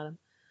think about him.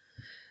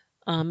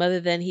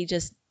 Other than he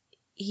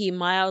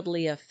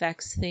mildly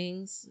affects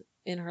things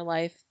in her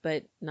life,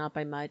 but not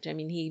by much. I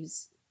mean,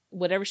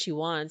 whatever she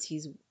wants,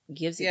 he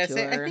gives it to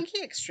her. I think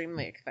he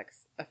extremely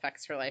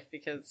affects her life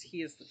because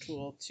he is the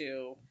tool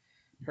to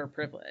her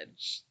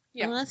privilege.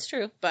 Yeah, well, that's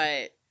true.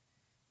 But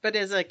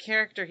as a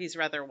character, he's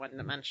rather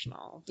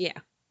one-dimensional. Yeah.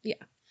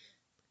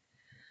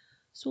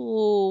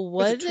 So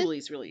as a tool,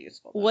 he's really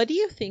useful. What do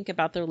you think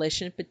about the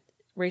relationship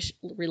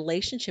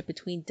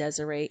between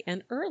Desiree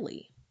and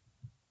Early?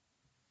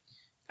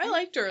 I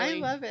liked Early. I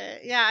love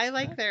it. Yeah, I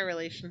like their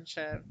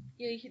relationship.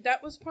 Yeah,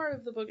 that was part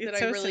of the book that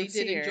I really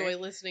did enjoy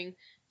listening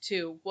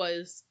to.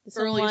 Was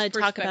Early's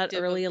perspective. Talk about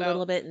Early a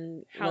little bit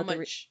and how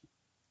much.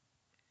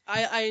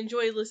 I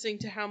enjoy listening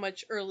to how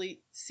much Early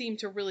seemed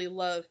to really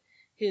love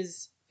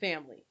his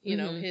family. You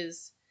know,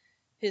 his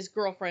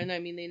girlfriend. I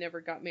mean, they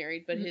never got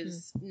married, but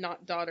his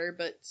not daughter,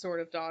 but sort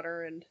of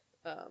daughter, and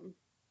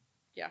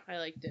yeah, I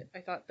liked it.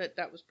 I thought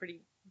that was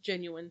pretty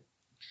genuine.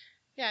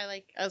 Yeah, I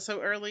like. So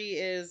Early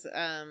is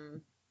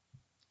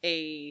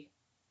a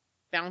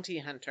bounty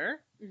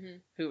hunter Mm-hmm.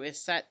 who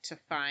is set to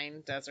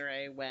find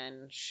Desiree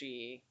when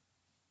she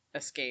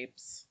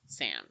escapes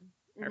Sam,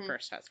 her Mhm.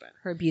 first husband.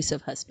 Her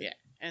abusive husband. Yeah.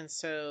 And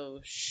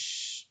so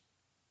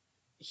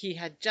he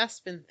had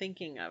just been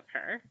thinking of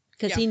her.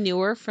 Because he knew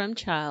her from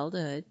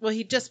childhood. Well,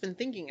 he'd just been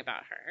thinking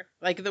about her.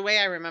 Like, the way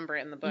I remember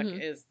it in the book Mhm.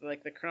 is,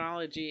 like, the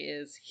chronology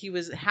is he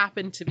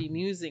happened to be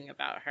musing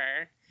about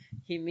her.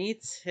 He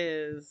meets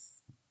his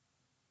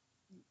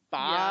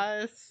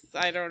boss.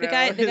 I don't know.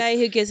 The guy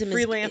who gives him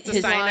freelance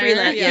his assigner.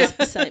 freelance, Yeah.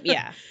 yes,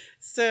 yeah.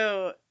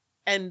 So,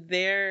 and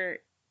there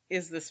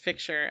is this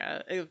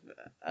picture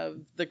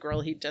of the girl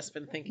he'd just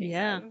been thinking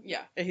of.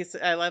 Yeah.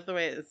 I love the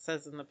way it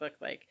says in the book,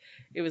 like,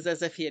 it was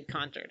as if he had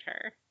conjured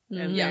her.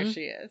 And there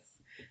she is.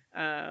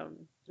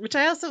 Which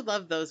I also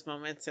love those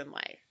moments in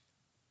life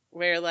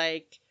where,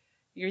 like,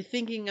 you're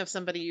thinking of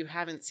somebody you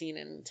haven't seen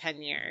in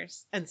 10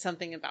 years and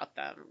something about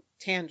them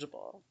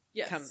tangible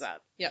comes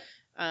up. Yep.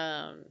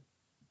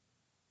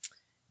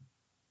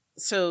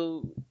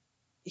 So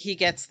he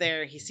gets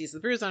there, he sees the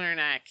bruise on her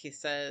neck, he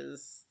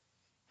says,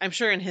 I'm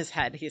sure in his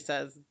head he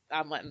says,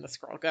 I'm letting this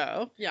girl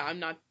go. Yeah, I'm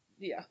not.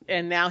 Yeah.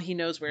 And now he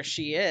knows where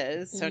she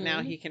is, so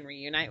now he can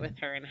reunite with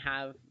her and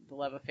have the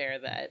love affair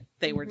that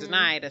they were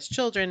denied as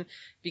children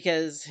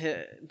because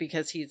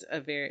he's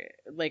a very,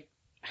 like,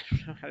 I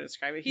don't know how to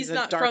describe it. He's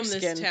a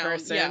dark-skinned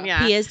person.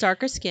 Yeah. He is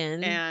darker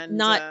skinned. And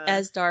not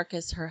as dark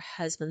as her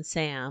husband,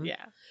 Sam.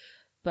 Yeah.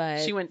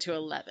 But she went to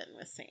 11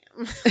 with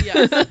Sam.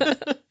 Yeah.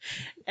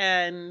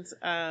 And,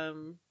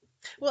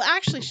 well,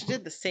 actually, she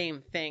did the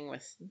same thing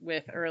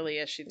with Early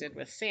as she did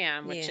with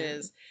Sam, which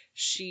is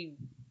she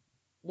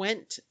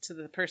went to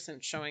the person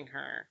showing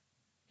her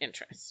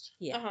interest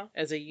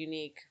as a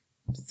unique,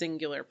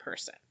 singular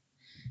person,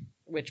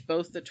 which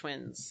both the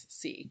twins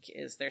seek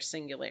is their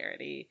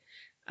singularity.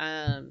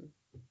 And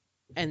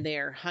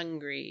they're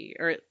hungry,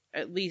 or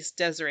at least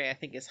Desiree, I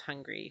think, is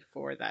hungry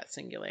for that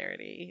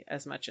singularity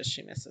as much as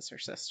she misses her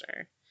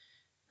sister.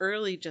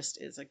 Early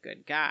just is a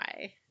good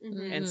guy,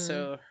 and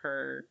so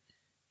her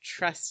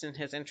trust in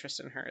his interest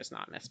in her is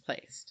not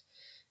misplaced.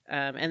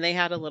 And they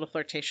had a little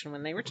flirtation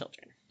when they were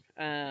children,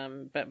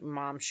 but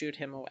Mom shooed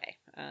him away.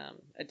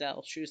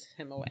 Adele shoos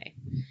him away,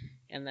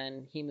 and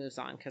then he moves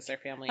on because their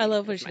family I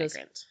love when is she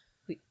migrant. goes,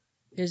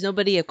 there's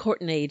nobody of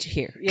courting age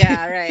here.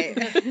 Yeah, right.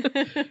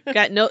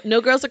 Got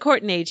no girls of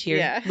courting age here.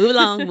 Yeah. Move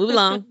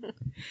along.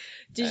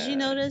 Did you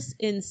notice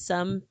in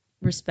some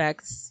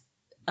respects,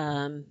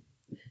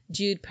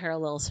 Jude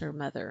parallels her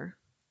mother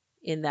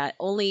in that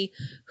only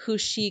who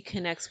she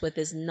connects with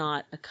is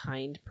not a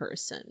kind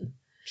person.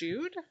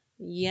 Jude?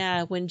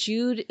 Yeah, when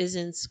Jude is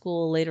in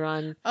school later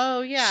on.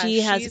 Oh yeah,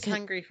 she's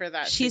hungry for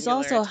that. She's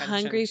also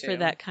hungry for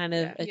that kind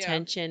of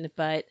attention,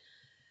 but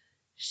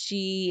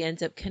she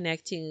ends up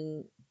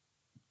connecting.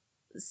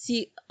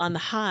 On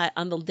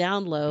the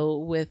down low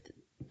with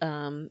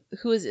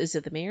who is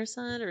it, the mayor's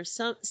son or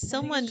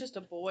someone? He's just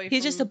a boy.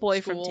 He's just a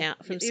boy from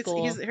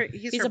school.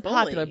 He's a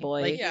popular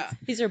boy. Like,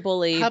 he's her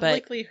bully,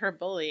 publicly her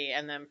bully,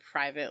 and then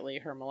privately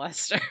her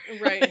molester.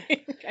 Right.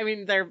 I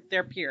mean,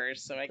 they're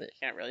peers, so I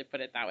can't really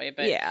put it that way.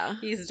 But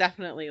he's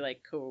definitely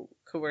like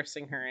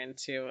coercing her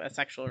into a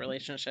sexual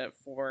relationship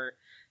for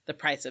the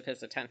price of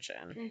his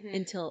attention.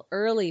 Until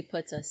Early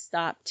puts a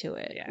stop to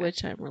it,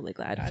 which I'm really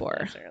glad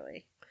for.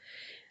 Early.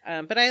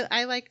 But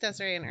I like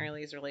Desiree and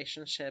Early's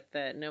relationship,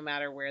 that no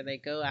matter where they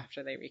go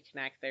after they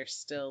reconnect, they're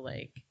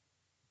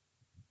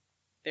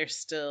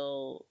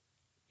still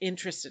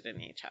interested in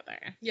each other.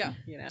 Yeah.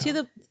 You know? To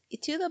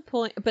the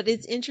point, but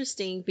it's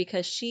interesting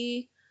because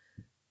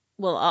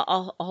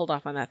I'll hold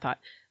off on that thought.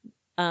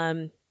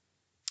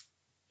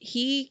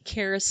 He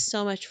cares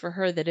so much for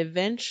her that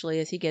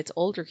eventually, as he gets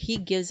older, he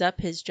gives up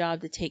his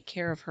job to take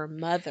care of her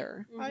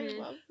mother. I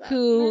love that.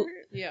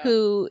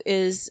 Who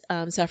is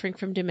suffering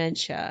from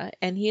dementia,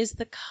 and he is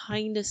the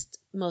kindest,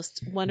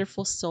 most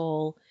wonderful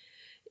soul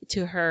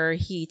to her.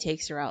 He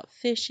takes her out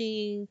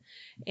fishing,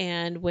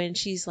 and when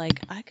she's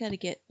like, I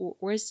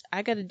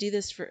gotta do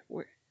this for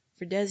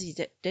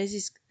Desi.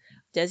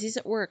 Desi's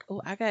at work.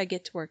 Oh, I gotta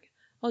get to work.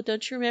 Oh,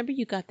 don't you remember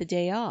you got the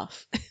day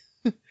off?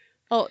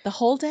 Oh, the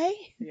whole day?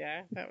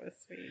 Yeah, that was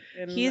sweet.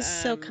 And, he is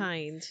so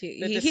kind.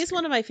 He's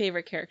one of my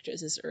favorite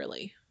characters. Is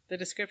Early. The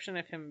description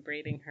of him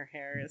braiding her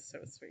hair is so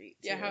sweet.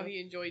 Yeah, how he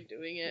enjoyed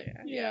doing it.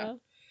 Yeah.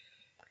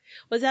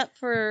 Was that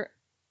for...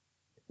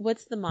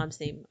 What's the mom's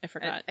name? I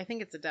forgot. I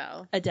think it's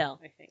Adele. Adele.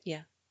 I think.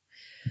 Yeah.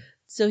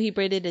 So he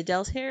braided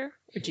Adele's hair?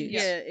 Or Jude's?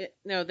 Yeah.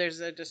 No, there's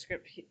a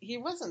description. He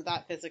wasn't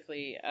that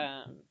physically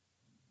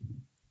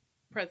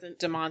present,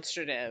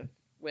 demonstrative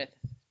with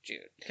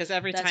Jude, because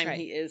every time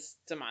he is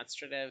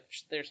demonstrative,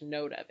 there's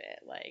note of it,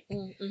 like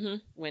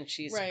when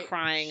she's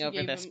crying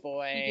over this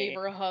boy, he gave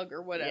her a hug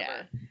or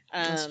whatever.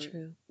 That's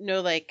true. No,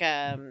 like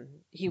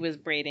he was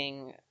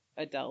braiding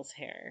Adele's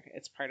hair.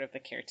 It's part of the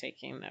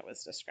caretaking that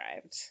was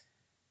described,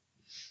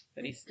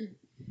 that he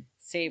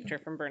saved her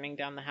from burning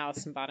down the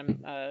house and bought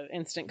an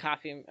instant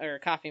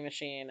coffee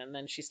machine, and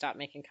then she stopped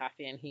making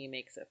coffee and he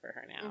makes it for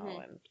her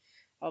now, and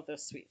all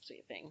those sweet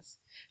things.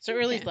 So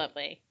Early's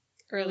lovely.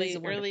 Early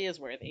is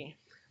worthy.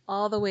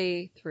 All the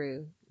way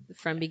through.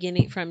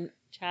 from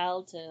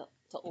child to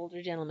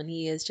older gentleman.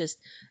 He is just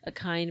a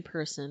kind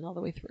person all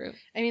the way through.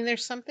 I mean,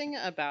 there's something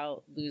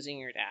about losing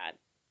your dad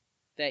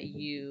that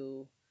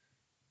you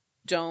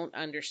don't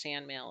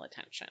understand male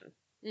attention.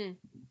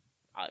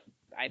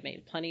 I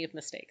made plenty of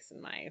mistakes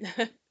in my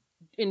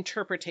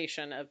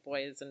interpretation of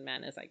boys and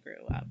men as I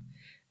grew up.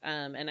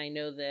 And I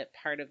know that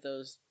part of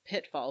those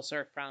pitfalls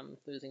are from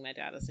losing my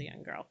dad as a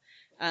young girl.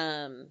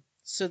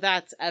 So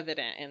that's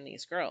evident in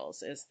these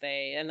girls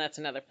and that's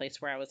another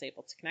place where I was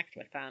able to connect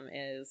with them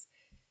is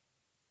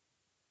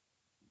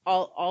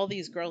all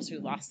these girls who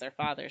lost their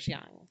fathers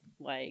young,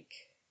 like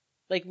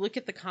look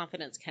at the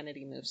confidence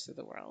Kennedy moves through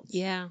the world.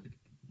 Yeah.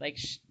 Like,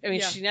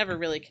 she never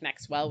really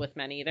connects well with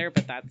men either,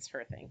 but that's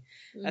her thing.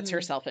 That's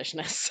her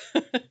selfishness.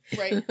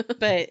 Right.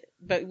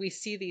 But we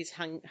see these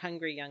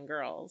hungry young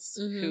girls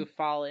who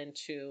fall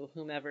into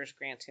whomever's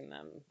granting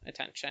them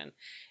attention.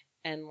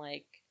 And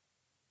like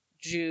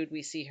Jude,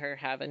 we see her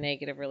have a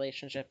negative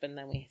relationship, and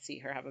then we see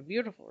her have a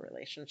beautiful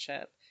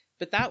relationship.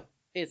 But that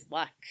is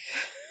luck.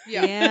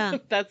 Yeah.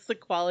 That's the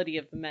quality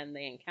of the men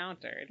they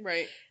encountered.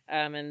 Right.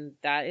 And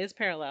that is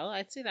parallel.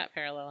 I'd see that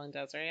parallel in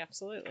Desiree,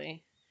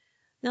 absolutely.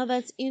 Now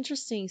that's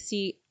interesting.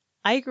 See,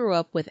 I grew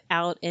up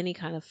without any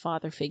kind of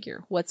father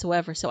figure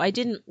whatsoever. So I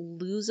didn't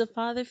lose a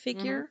father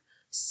figure,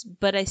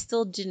 but I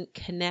still didn't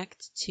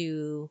connect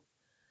to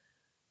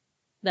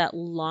that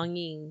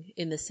longing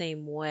in the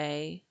same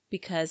way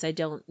because I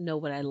don't know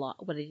what I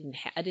didn't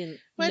have. I didn't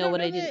know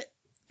what I didn't.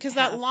 Because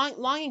that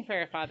longing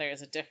for a father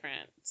is a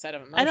different set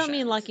of emotions. I don't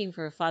mean longing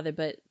for a father,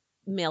 but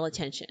male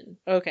attention.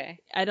 Okay.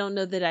 I don't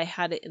know that I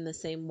had it in the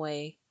same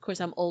way. Of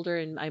course, I'm older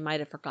and I might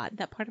have forgotten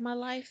that part of my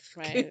life.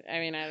 Right. I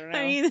mean, I don't know.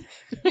 I mean,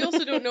 you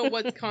also don't know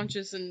what's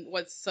conscious and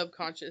what's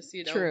subconscious,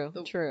 you know.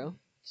 True.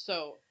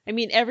 So. I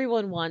mean,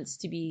 everyone wants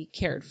to be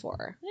cared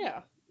for.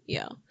 Yeah.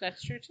 Yeah.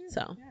 That's true too.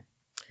 So. Yeah.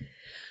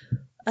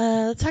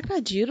 Let's talk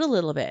about Jude a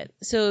little bit.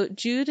 So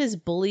Jude is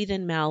bullied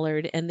in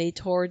Mallard and they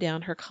tore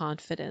down her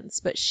confidence,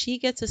 but she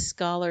gets a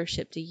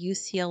scholarship to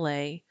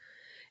UCLA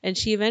and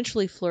she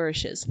eventually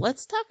flourishes.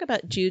 Let's talk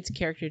about Jude's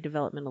character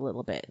development a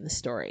little bit in the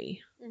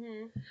story.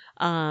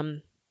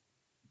 I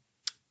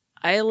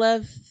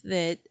love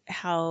that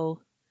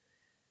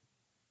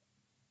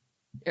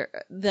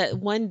that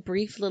one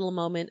brief little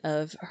moment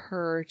of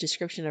her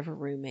description of her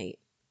roommate.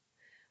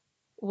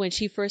 When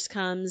she first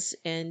comes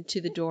into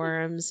the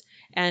dorms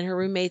and her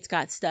roommate's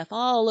got stuff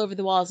all over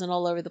the walls and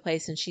all over the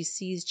place and she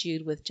sees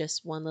Jude with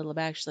just one little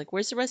bag. She's like,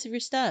 "Where's the rest of your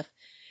stuff?"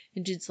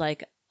 And Jude's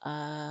like,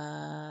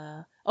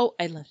 "Oh,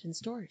 I left it in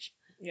storage."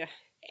 Yeah.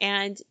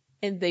 And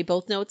they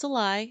both know it's a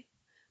lie.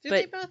 Do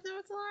they both know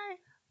it's a lie?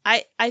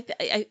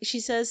 She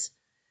says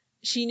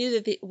she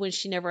knew that when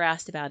she never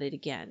asked about it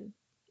again,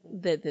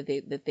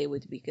 that they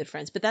would be good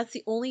friends. But that's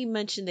the only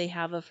mention they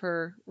have of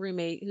her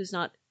roommate, who's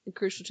not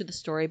crucial to the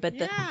story. But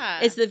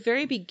it's the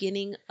very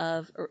beginning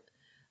of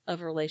a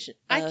relation.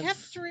 I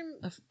kept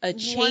a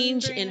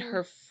change in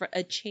her,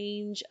 a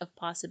change of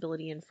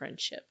possibility in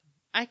friendship.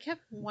 I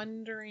kept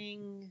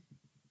wondering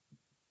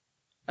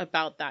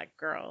about that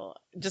girl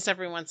just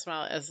every once in a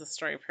while as the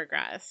story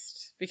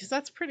progressed, because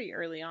that's pretty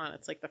early on.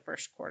 It's like the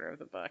first quarter of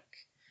the book,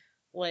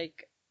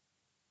 like.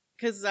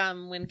 Because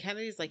when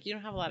Kennedy's like, "You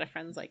don't have a lot of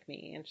friends like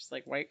me," and she's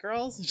like, "White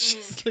girls?" And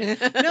she's like,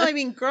 "No, I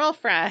mean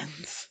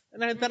girlfriends."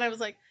 And then I was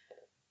like,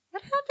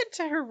 what happened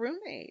to her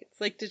roommates?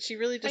 Like, did she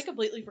really just... I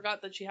completely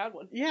forgot that she had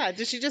one. Yeah,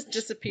 did she just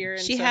disappear?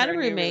 She had a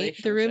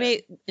roommate. The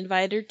roommate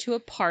invited her to a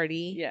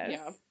party. Yes.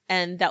 Yeah.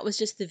 And that was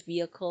just the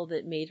vehicle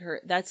that made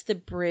her... That's the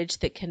bridge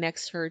that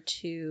connects her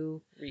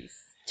to...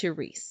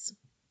 Reese.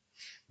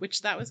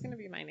 Which that was going to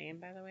be my name,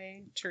 by the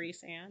way.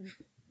 Therese Ann.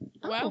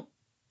 Wow.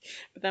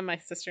 But then my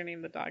sister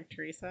named the dog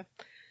Teresa.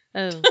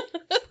 Oh.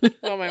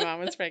 Well, my mom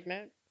was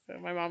pregnant. So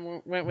my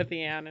mom went with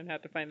the Ann and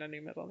had to find a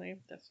new middle name.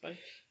 That's funny.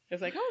 I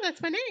was like, "Oh, that's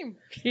my name."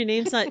 Your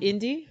name's not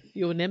Indy?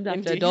 You were named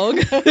after a dog?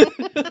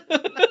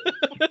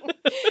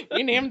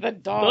 We named the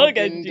dog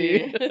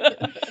Indy.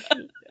 Yeah.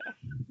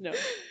 No.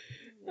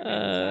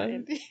 Not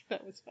Indy.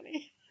 That was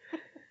funny.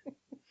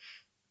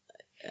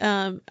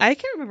 I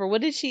can't remember.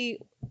 What did she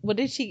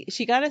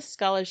got a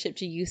scholarship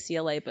to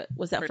UCLA, but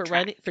was that for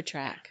running? For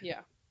track.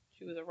 Yeah.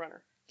 She was a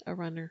runner. A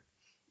runner.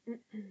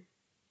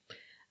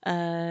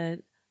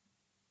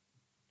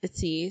 Let's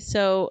see.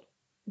 So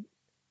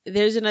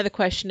there's another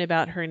question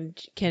about her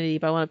and Kennedy,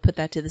 but I want to put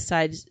that to the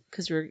side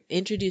because we're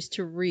introduced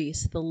to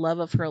Reese, the love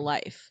of her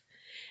life.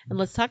 And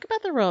let's talk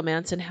about the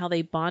romance and how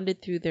they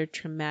bonded through their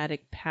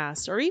traumatic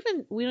past. Or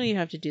even, we don't even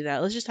have to do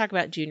that. Let's just talk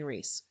about Jude and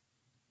Reese.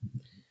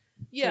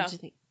 Yeah. What did you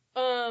think?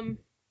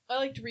 I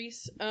liked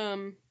Reese.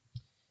 I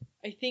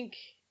think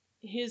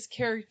his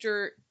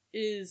character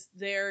is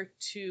there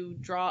to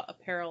draw a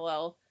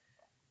parallel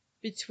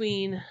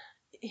between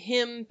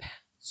him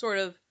sort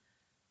of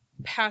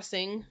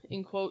passing,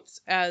 in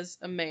quotes, as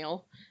a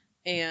male,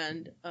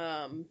 and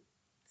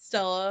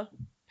Stella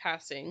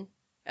passing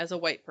as a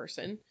white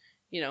person.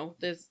 You know,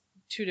 there's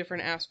two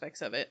different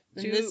aspects of it.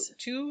 And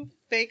two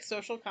fake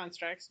social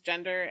constructs,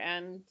 gender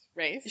and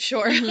race.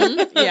 Sure.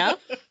 Mm-hmm. Yeah.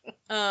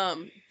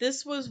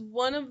 This was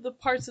one of the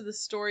parts of the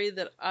story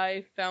that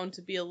I found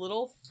to be a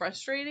little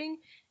frustrating,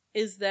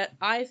 is that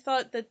I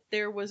thought that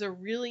there was a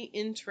really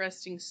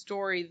interesting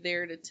story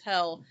there to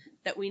tell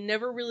that we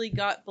never really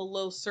got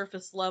below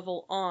surface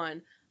level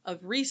on of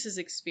Reese's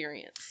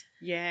experience.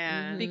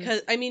 Yeah.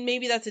 Because, I mean,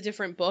 maybe that's a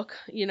different book,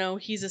 you know,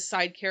 he's a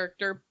side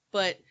character,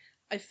 but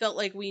I felt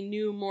like we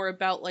knew more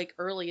about, like,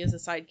 Early as a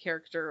side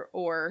character,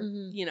 or,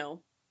 you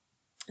know,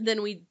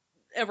 than we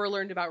ever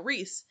learned about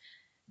Reese.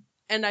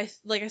 And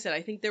like I said,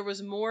 I think there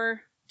was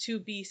more to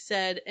be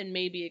said, and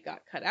maybe it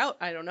got cut out.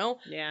 I don't know.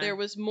 Yeah. There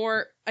was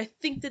more. I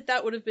think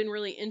that would have been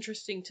really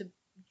interesting to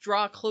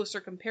draw closer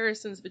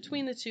comparisons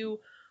between the two,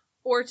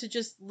 or to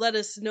just let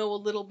us know a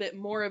little bit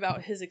more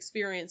about his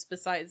experience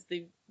besides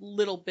the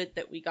little bit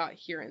that we got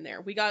here and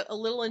there. We got a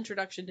little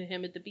introduction to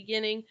him at the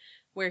beginning,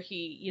 where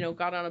he, you know,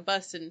 got on a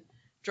bus and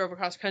drove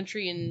across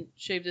country and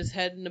shaved his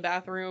head in the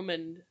bathroom,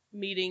 and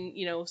meeting,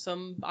 you know,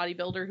 some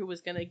bodybuilder who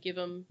was going to give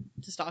him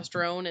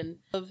testosterone, and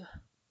of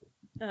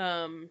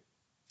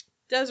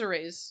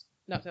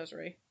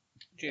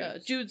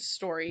Jude's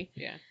story.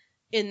 Yeah.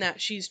 In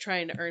that she's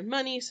trying to earn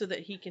money so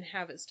that he can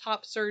have his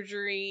top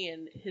surgery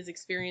and his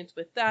experience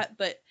with that.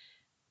 But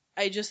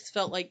I just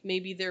felt like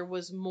maybe there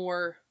was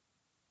more.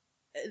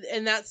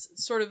 And that's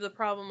sort of the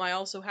problem I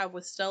also have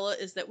with Stella,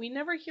 is that we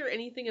never hear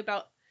anything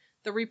about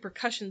the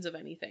repercussions of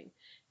anything,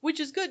 which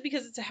is good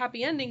because it's a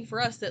happy ending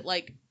for us, that,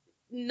 like,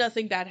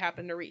 nothing bad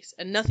happened to Reese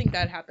and nothing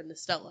bad happened to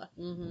Stella.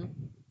 Mm-hmm.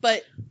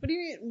 But what do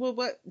you? Well,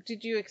 what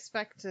did you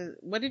expect to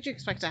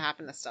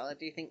happen to Stella?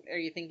 Are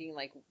you thinking,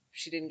 like,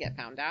 she didn't get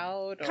found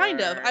out? Or...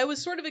 Kind of. I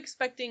was sort of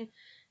expecting,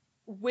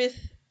 with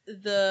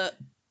the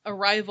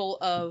arrival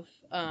of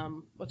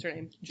what's her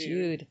name?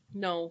 Jude.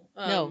 No.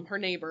 Her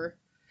neighbor.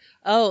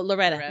 Oh,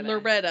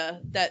 Loretta.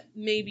 That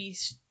maybe,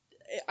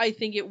 I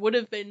think it would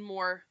have been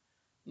more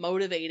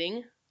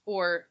motivating,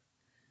 or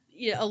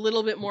a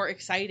little bit more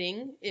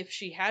exciting if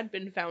she had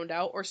been found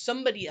out, or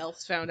somebody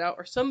else found out,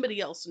 or somebody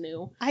else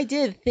knew. I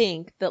did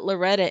think that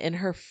Loretta and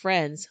her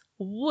friends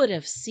would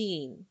have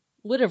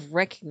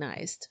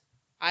recognized.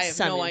 I have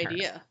no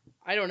idea.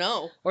 I don't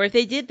know. Or if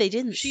they did, they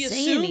didn't say anything.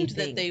 She assumed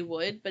that they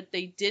would, but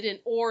they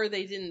didn't, or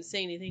they didn't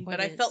say anything. But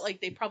I felt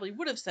like they probably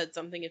would have said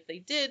something if they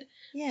did.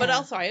 Yeah. But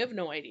also, I have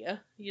no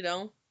idea,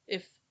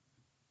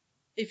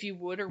 if you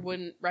would or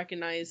wouldn't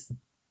recognize.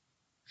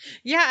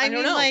 Yeah, I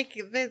mean, know. Like,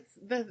 that's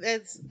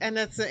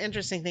the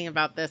interesting thing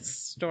about this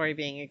story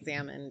being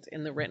examined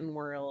in the written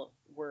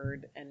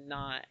word and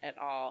not at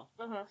all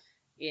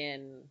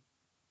in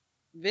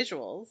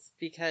visuals,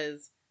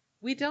 because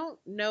we don't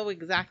know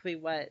exactly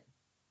what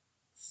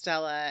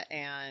Stella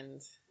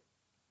and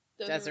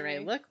Desiree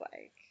look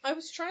like. I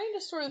was trying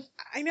to sort of,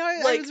 I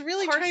was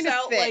really trying to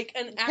out like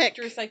an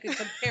actress I could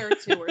compare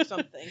to or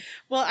something.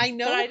 Well, I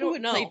know who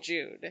would play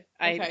Jude.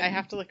 I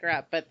have to look her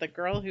up, but the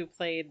girl who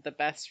played the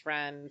best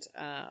friend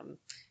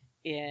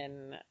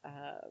in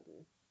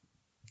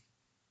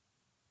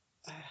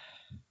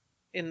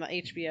the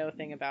HBO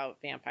thing about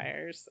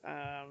vampires.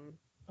 I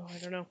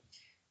don't know.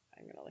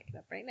 I'm gonna look it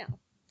up right now.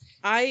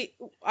 I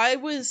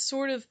was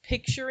sort of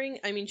picturing.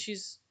 I mean,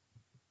 she's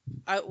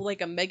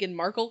like a Meghan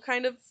Markle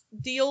kind of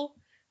deal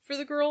for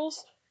the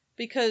girls,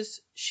 because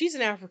she's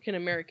an African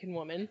American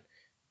woman,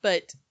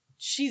 but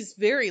she's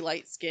very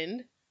light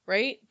skinned,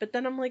 right? But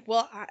then I'm like,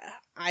 well,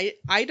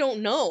 I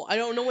don't know. I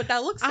don't know what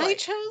that looks like. I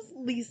chose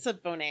Lisa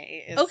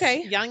Bonet.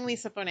 Okay, young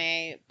Lisa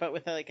Bonet, but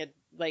with a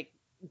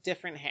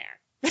different hair.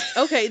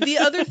 Okay, the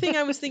other thing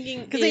I was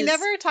thinking, because they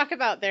never talk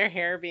about their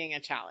hair being a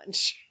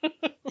challenge.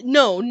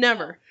 No,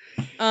 never.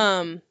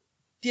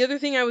 The other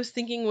thing I was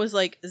thinking was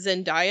like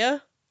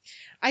Zendaya.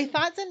 I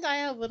thought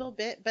Zendaya a little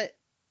bit, but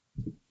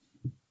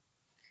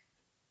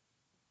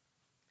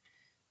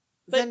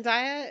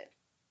Zendaya,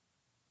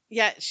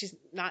 yeah, she's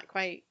not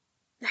quite.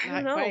 I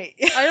don't know. I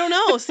don't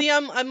know. See,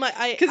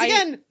 because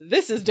again,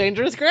 this is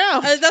dangerous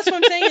ground. That's what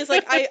I'm saying. Is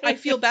like I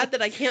feel bad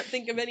that I can't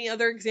think of any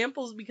other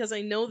examples, because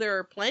I know there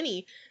are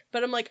plenty.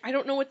 But I'm like, I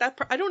don't know what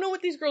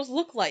these girls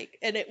look like,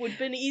 and it would have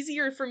been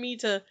easier for me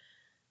to.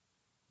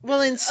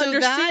 Well, and so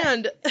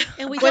understand,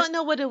 and we don't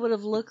know what they would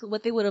have looked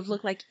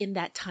like in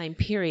that time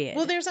period.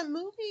 Well, there's a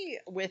movie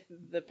with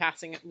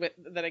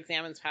that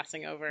examines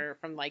passing over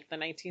from like the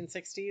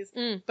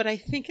 1960s, but I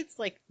think it's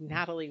like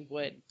Natalie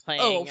Wood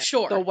playing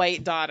the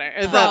white daughter,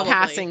 or the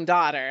passing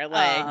daughter.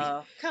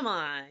 Like, come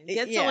on,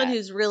 get someone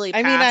who's really.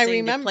 I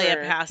remember to play a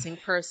passing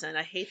person.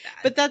 I hate that.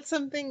 But that's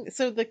something.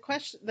 So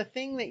the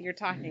thing that you're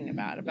talking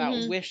about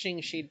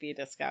wishing she'd be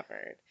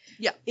discovered,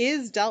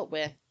 is dealt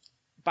with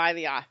by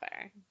the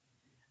author.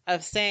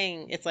 Of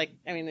saying, it's like,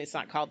 I mean, it's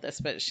not called this,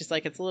 but she's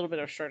like, it's a little bit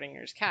of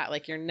Schrodinger's cat.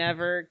 Like, you're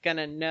never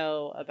gonna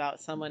know about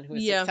someone who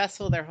is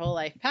successful their whole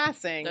life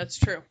passing. That's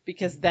true.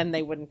 Because then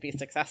they wouldn't be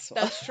successful.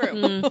 That's true.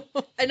 And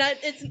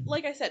it's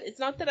like I said, it's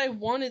not that I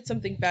wanted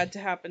something bad to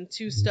happen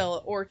to Stella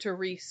or to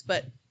Reese,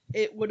 but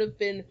it would have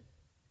been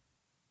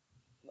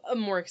a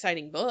more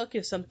exciting book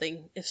if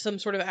some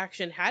sort of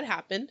action had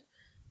happened.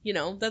 You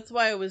know, that's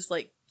why I was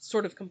like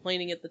sort of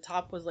complaining at the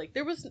top, was like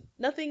there was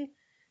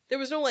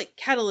no like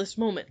catalyst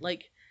moment.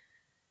 Like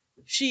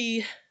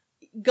she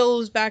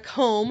goes back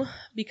home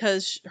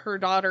because her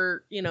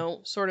daughter, you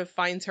know, sort of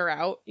finds her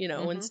out, you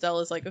know, and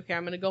Stella's like, okay,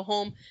 I'm going to go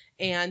home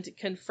and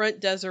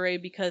confront Desiree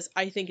because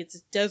I think it's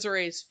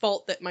Desiree's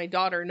fault that my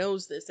daughter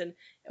knows this,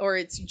 or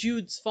it's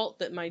Jude's fault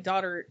that my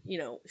daughter, you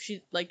know,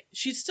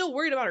 she's still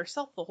worried about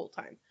herself the whole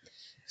time.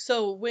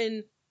 So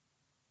when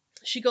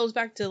she goes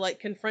back to like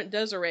confront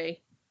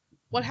Desiree,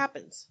 what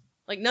happens?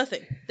 Like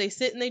nothing. They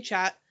sit and they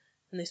chat.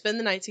 And they spend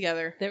the night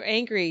together. They're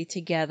angry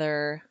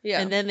together. Yeah.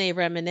 And then they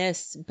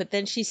reminisce. But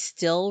then she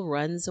still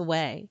runs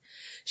away.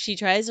 She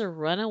tries to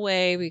run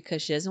away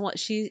because she doesn't want...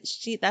 She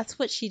that's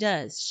what she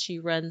does. She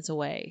runs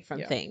away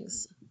from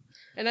things.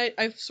 And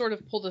I've sort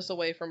of pulled us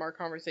away from our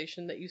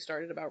conversation that you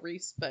started about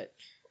Reese, but...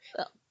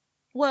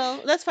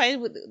 Well, that's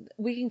fine.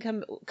 We can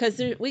come...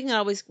 Because we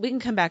can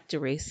come back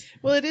to Reese.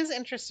 Well, it is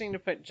interesting to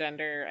put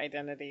gender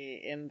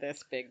identity in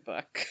this big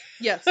book.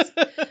 Yes.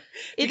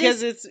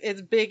 Because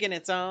it's big in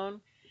its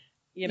own.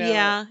 You know,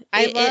 yeah,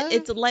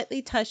 it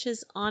lightly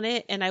touches on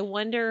it, and I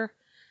wonder,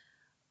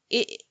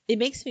 it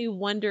makes me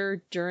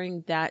wonder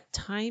during that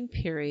time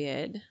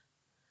period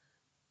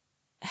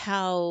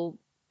how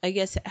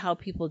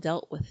people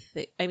dealt with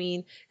it. I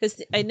mean,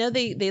 because I know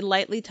they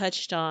lightly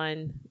touched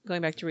on,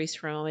 going back to Reese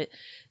for a moment,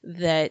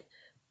 that,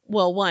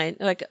 well, one,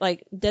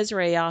 like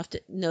Desiree often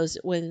knows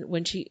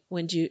when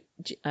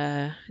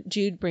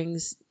Jude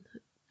brings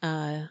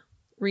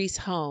Reese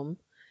home.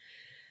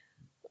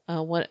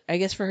 What I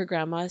guess for her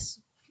grandma's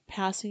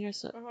passing or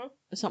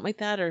something like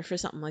that, or for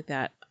something like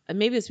that.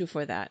 Maybe it's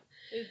before that.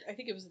 I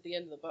think it was at the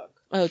end of the book.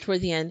 Oh, toward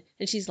the end,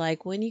 and she's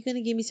like, "When are you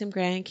gonna give me some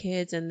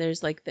grandkids?" And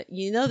there's like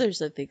there's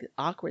like the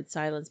awkward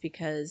silence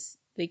because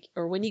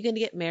when are you gonna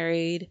get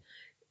married?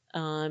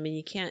 And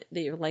you can't.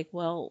 They're like,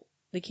 well,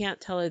 they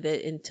can't tell her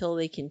that until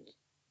they can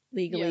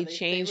legally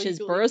change his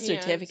birth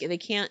certificate. They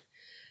can't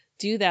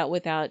do that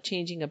without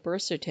changing a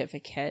birth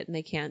certificate, and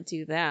they can't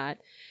do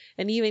that,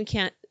 and even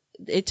can't.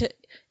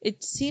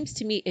 It seems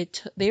to me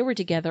they were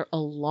together a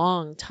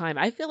long time.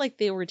 I feel like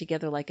they were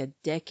together like a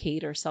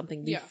decade or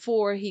something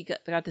before he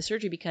got the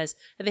surgery, because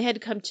they had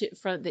to come to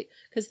front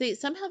because they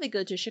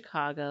go to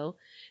Chicago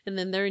and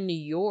then they're in New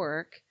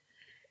York.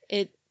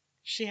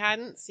 She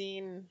hadn't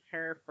seen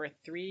her for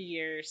 3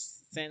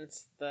 years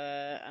since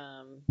the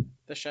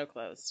show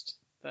closed.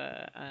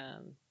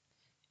 And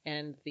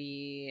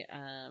the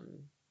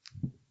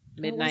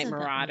Midnight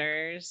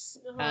Marauders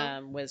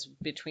was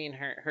between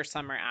her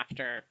summer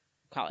after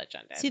college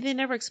ended. See, they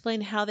never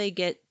explained how they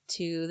get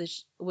to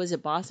was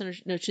it Boston or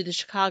no, to the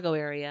Chicago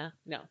area?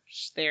 No,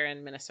 they're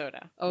in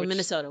Minnesota. Oh,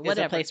 Minnesota,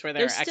 whatever. Is a place where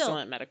there are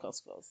excellent medical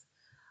schools.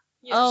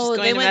 Yeah,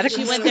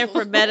 she went there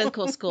for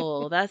medical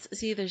school. There's.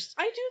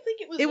 I do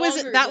think it was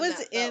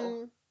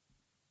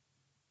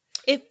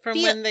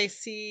when they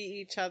see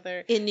each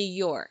other in New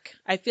York.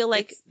 I feel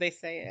like they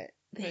say it.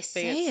 They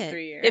say it's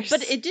 3 years.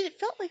 But it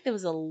felt like there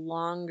was a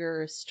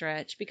longer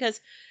stretch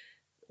because.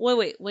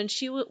 Wait. When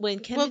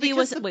Kennedy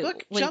was the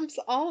book jumps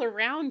all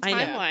around timelines.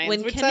 I know.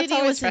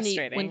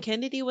 When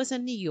Kennedy was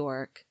in New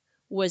York,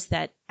 was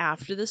that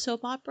after the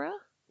soap opera?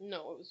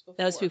 No, it was before.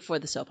 That was before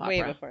the soap opera.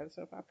 Way before the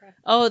soap opera.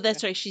 Oh,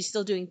 that's right. She's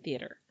still doing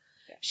theater.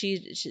 Yeah. She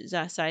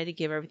decided to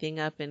give everything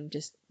up and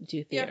just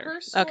do theater. Yeah, her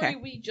story,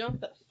 we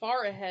jumped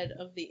far ahead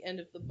of the end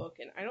of the book,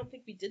 and I don't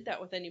think we did that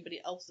with anybody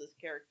else's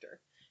character.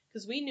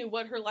 Because we knew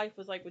what her life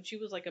was like when she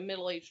was like a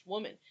middle-aged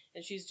woman,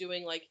 and she's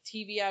doing like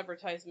TV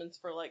advertisements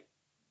for like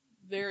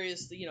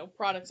various,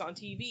 products on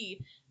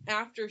TV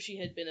after she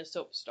had been a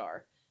soap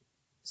star.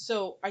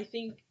 So I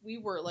think we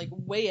were like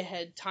way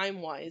ahead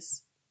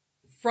time-wise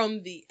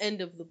from the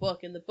end of the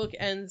book, and the book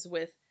ends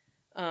with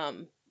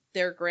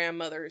their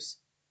grandmother's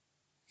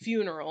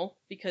funeral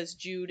because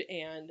Jude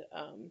and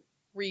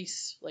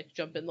Reese like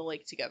jump in the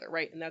lake together,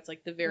 right? And that's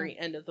like the very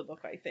end of the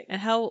book, I think.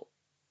 And how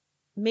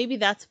maybe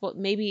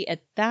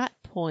at that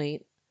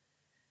point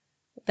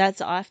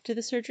that's after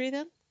the surgery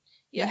then?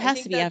 Yeah, it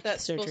has to be after the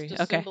surgery.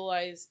 Supposed to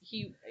symbolize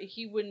he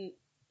wouldn't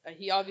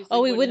he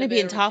obviously he wouldn't be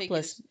in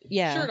topless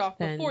shirt off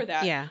before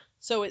that. Yeah.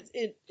 So it's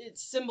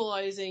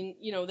symbolizing,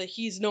 that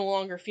he's no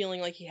longer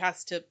feeling like he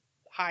has to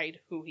hide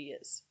who he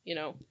is,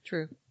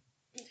 True.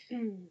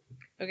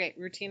 Okay,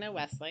 Rutina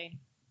Wesley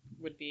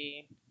would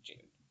be Jude.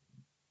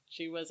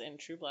 She was in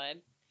True Blood,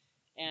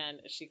 and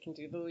she can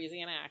do the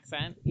Louisiana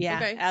accent. Yeah,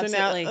 okay.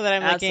 Absolutely. So now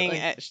that I'm looking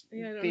at I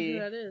don't know who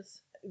that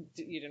is.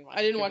 You didn't watch.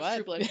 I didn't watch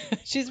True Blood.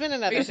 She's been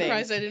in other things. Are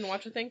you surprised I didn't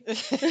watch a thing?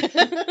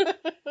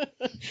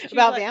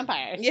 About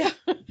vampires. Yeah,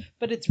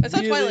 but it's. I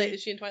saw Twilight.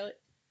 Is she in Twilight?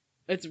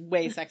 It's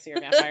way sexier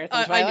vampires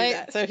than Twilight. I knew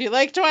that. So if you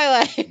like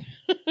Twilight,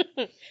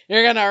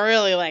 you're gonna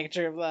really like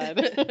True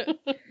Blood.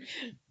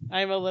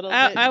 I'm a little.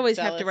 I always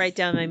jealous. have to write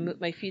down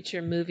my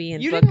future movie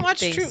and you book didn't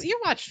watch things.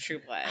 You watched True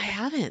Blood. I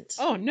haven't.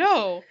 Oh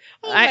no!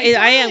 I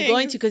am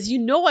going to because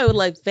I would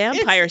like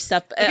vampire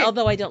stuff.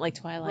 Although I don't like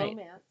Twilight.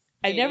 Romance.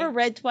 I never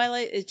read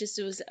Twilight. It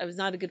was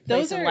not a good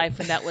place in life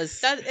when that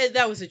was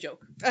that was a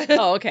joke.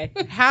 Oh, okay.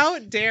 How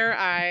dare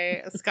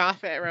I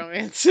scoff at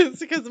romances?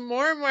 Because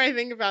more and more I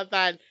think about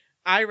that.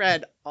 I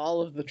read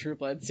all of the True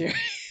Blood series.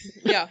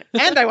 Yeah.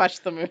 And I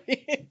watched the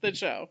movie, the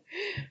show.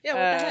 Yeah,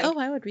 what the heck? Oh,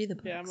 I would read the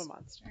books. Yeah, I'm a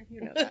monster.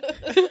 You know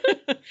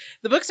that.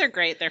 The books are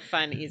great. They're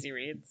fun, easy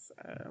reads.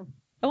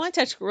 I want to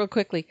touch real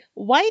quickly.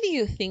 Why do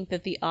you think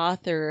that the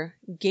author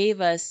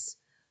gave us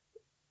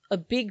a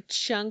big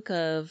chunk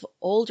of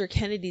older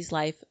Kennedy's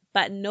life,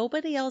 but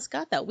nobody else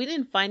got that? We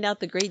didn't find out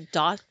the great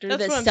doctor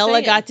That's that what I'm Stella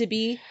saying. got to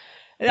be.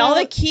 And all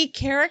the key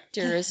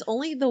characters,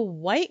 only the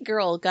white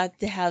girl got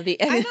to have the.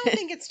 I don't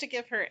think it's to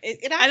give her.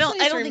 It actually I don't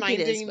is think it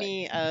reminding is, but-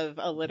 me of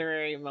a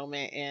literary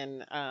moment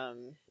in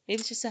Maybe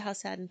it's just how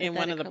sad and in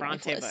one pathetic of the her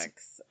life Bronte was.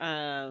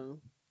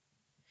 books.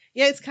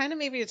 Yeah, it's kind of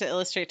maybe to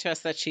illustrate to us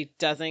that she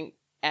doesn't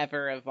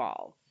ever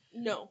evolve.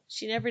 No.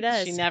 She never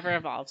does. She never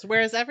evolves,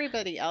 whereas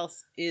everybody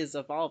else is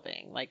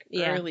evolving, like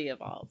early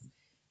evolves.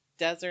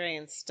 Desiree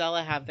and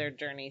Stella have their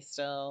journey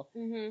still.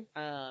 Mm-hmm.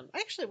 I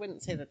actually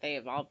wouldn't say that they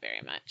evolve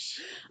very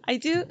much. I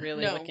do.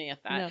 Really No. looking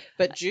at that, No.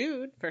 but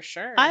Jude for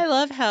sure. I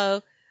love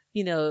how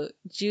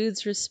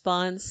Jude's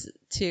response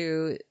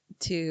to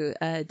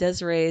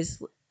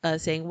Desiree's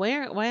saying,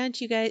 why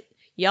aren't you guys,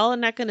 y'all are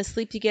not going to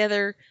sleep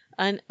together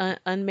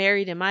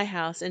unmarried in my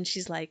house? And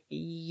she's like,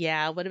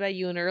 yeah, what about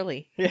you and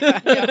Early?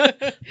 Yeah.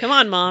 Come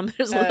on, Mom.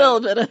 There's a little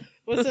bit of.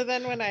 Well, so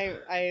then when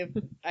I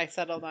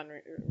settled on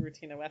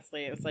Rutina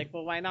Wesley, it was like,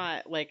 well, why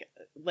not? Like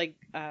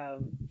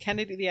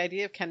Kennedy, the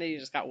idea of Kennedy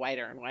just got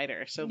whiter and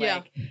whiter. So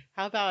like,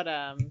 how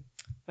about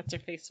what's her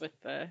face with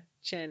the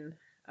chin?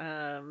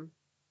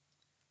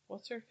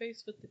 What's her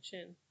face with the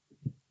chin?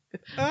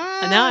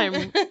 Now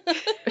I'm.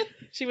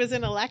 She was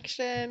in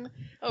Election.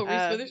 Oh,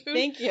 Reese Witherspoon?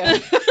 Thank you.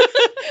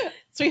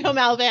 Sweet Home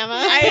Alabama.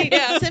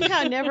 I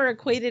somehow never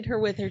equated her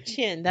with her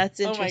chin. That's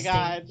interesting. Oh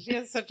my God. She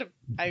has such a.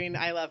 I mean,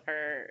 I love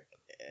her.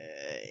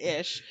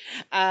 Ish.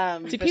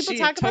 Do people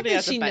talk about that?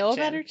 Does she know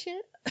about her chin?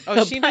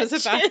 Oh, she knows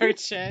about her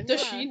chin.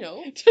 Does she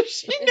know? Does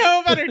she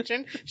know about her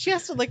chin? She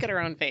has to look at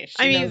her own face.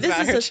 I mean, this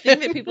is a thing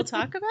that people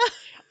talk about.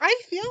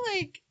 I feel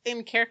like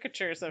in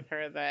caricatures of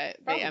her that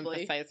they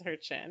Probably. emphasize her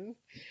chin.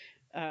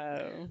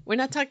 We're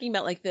not talking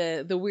about like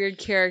the weird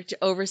character,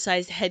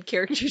 oversized head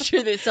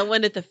caricature that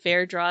someone at the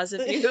fair draws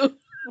of you.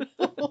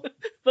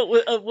 But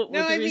with no,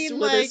 I Reese mean,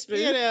 like,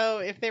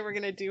 Witherspoon. if they were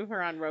gonna do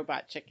her on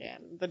Robot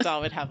Chicken, the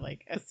doll would have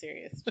like a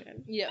serious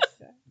chin. Yes.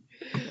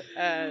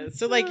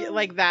 So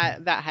like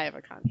that high of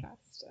a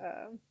contrast.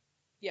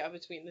 Yeah,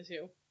 between the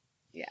two.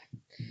 Yeah.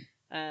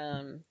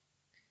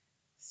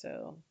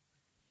 So.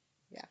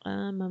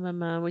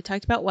 We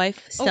talked about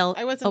wife. Stella.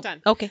 I wasn't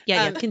done. Okay,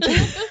 yeah.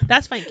 Continue.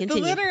 That's fine.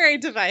 Continue. The literary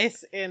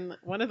device in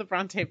one of the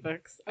Bronte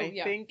books, I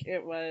think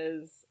it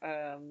was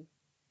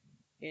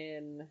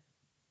in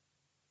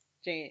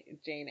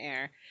Jane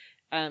Eyre.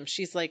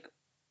 She's like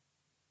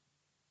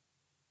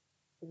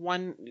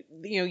one.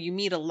 You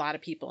meet a lot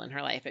of people in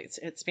her life.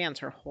 It spans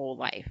her whole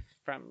life,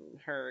 from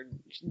her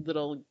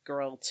little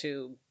girl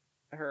to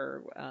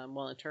her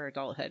into her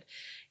adulthood,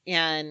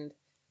 and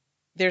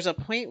there's a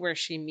point where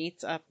she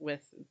meets up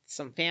with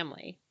some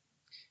family.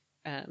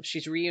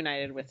 She's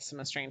reunited with some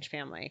estranged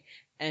family,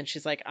 and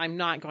she's like, I'm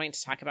not going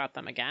to talk about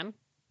them again.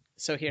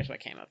 So here's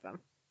what came of them.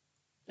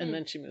 And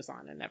then she moves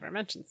on and never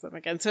mentions them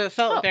again. So it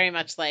felt very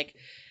much like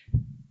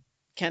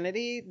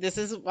Kennedy, this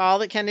is all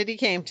that Kennedy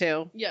came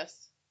to. Yes.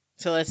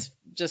 So let's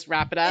just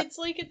wrap it up. It's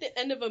like at the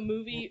end of a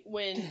movie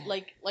when,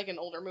 like an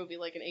older movie,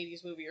 like an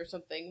 80s movie or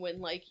something, when,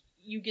 like,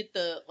 you get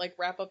the, like,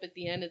 wrap up at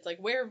the end. It's like,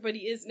 where everybody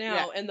is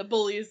now, and the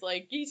bully is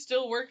like, he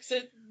still works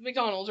at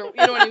McDonald's, or,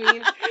 you know what I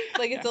mean?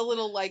 Like, it's a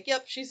little like,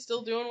 yep, she's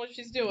still doing what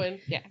she's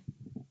doing. Yeah.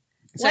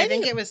 So I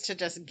think it was to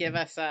just give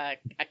us a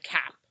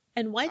cap.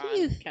 And why do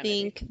you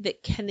think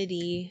that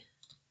Kennedy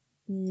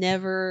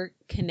never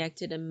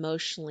connected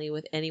emotionally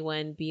with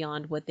anyone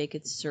beyond what they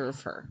could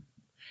serve her?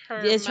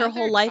 Her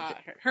whole life.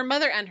 Her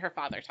mother and her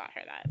father taught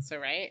her that. So,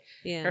 right?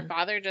 Yeah. Her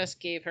father just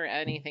gave her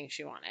anything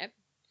she wanted,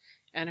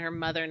 and her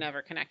mother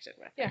never connected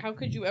with her. Yeah, how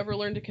could you ever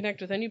learn to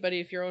connect with anybody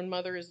if your own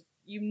mother is,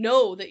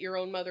 that your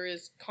own mother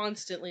is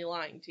constantly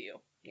lying to you?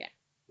 Yeah.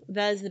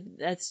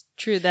 That's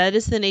true. That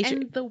is the nature.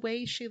 And the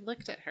way she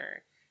looked at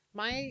her.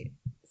 My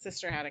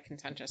sister had a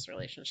contentious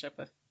relationship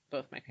with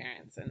both my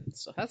parents, and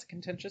still has a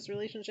contentious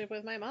relationship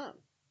with my mom.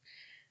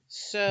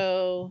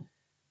 So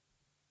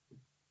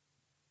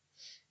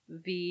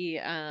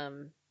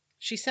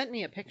she sent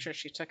me a picture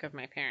she took of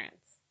my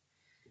parents,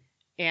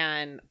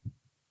 and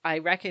I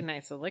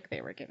recognized the look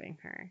they were giving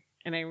her,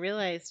 and I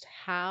realized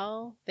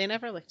how they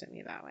never looked at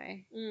me that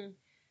way.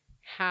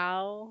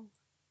 How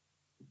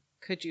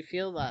could you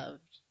feel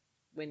loved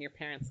when your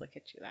parents look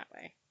at you that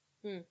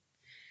way?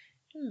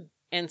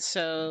 And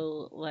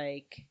so,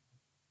 like,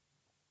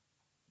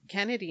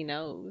 Kennedy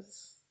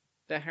knows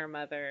that her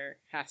mother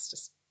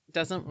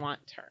doesn't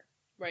want her.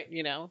 Right.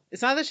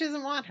 It's not that she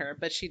doesn't want her,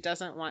 but she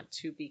doesn't want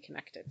to be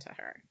connected to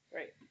her.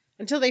 Right.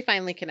 Until they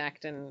finally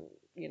connect, and,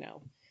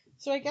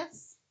 So I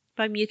guess.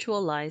 By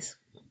mutual lies.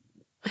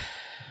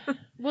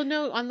 Well,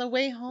 no, on the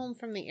way home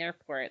from the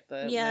airport.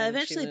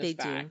 Eventually they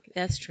do.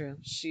 That's true.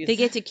 They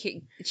get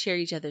to share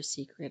each other's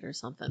secret or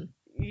something.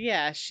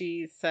 Yeah,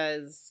 she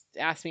says,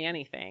 "Ask me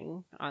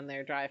anything" on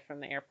their drive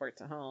from the airport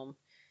to home,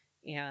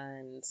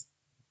 and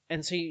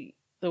so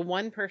the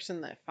one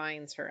person that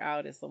finds her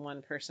out is the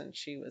one person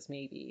she was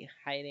maybe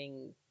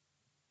hiding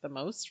the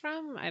most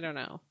from. I don't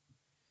know,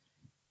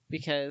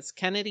 because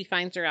Kennedy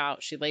finds her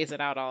out. She lays it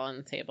out all on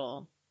the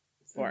table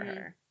for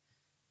her.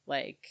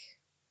 Like,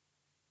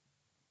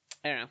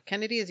 I don't know.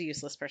 Kennedy is a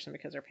useless person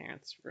because her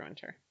parents ruined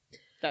her.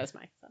 That was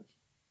my son.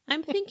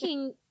 I'm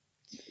thinking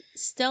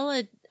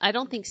Stella, I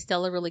don't think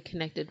Stella really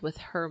connected with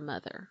her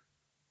mother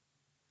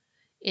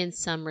in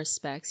some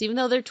respects. Even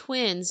though they're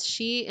twins,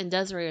 she and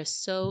Desiree are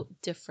so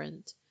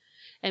different.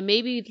 And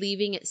maybe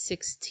leaving at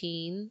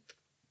 16,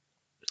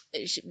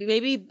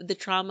 maybe the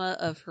trauma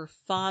of her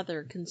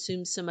father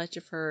consumed so much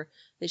of her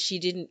that she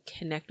didn't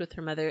connect with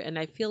her mother. And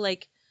I feel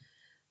like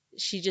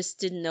she just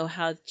didn't know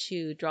how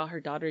to draw her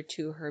daughter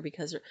to her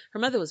because her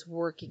mother was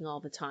working all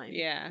the time.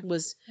 Yeah.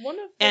 Was one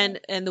of them...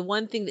 and the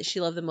one thing that she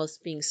loved the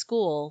most being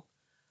school,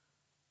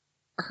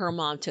 her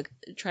mom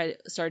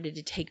started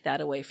to take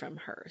that away from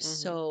her. Mm-hmm.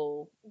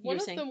 So one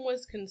of them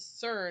was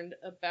concerned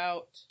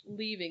about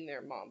leaving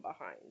their mom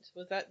behind.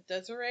 Was that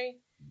Desiree?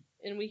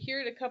 And we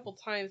hear it a couple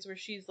times where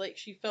she's like,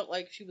 she felt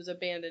like she was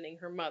abandoning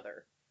her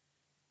mother.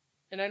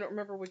 And I don't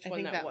remember which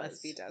one that was. I think that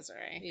must be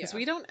Desiree. Because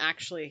we don't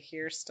actually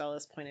hear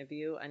Stella's point of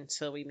view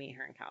until we meet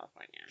her in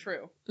California.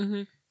 True.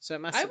 Mm-hmm. So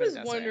it must have been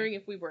Desiree. I was wondering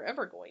if we were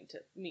ever going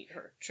to meet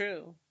her.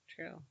 True.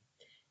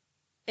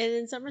 And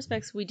in some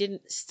respects, we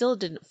still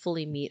didn't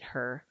fully meet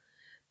her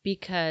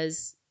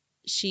because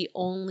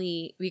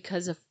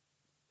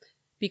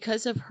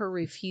because of her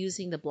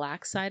refusing the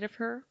black side of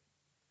her.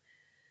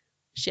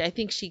 I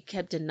think she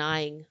kept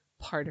denying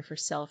part of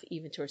herself,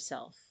 even to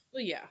herself.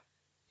 Well, yeah.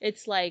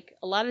 It's like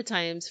a lot of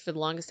times for the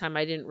longest time,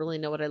 I didn't really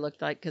know what I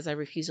looked like because I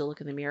refused to look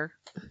in the mirror,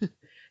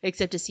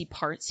 except to see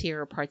parts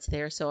here or parts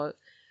there. So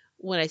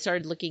when I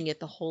started looking at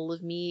the whole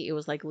of me, it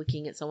was like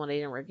looking at someone I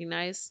didn't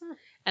recognize.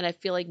 And I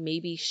feel like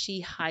maybe she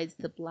hides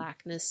the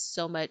blackness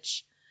so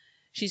much.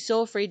 She's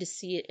so afraid to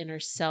see it in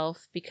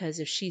herself because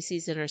if she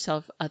sees it in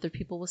herself, other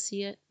people will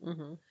see it.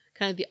 Mm-hmm.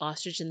 Kind of the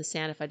ostrich in the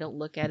sand. If I don't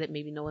look at it,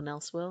 maybe no one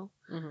else will.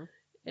 Mm-hmm.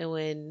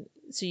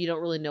 So you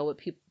don't really know what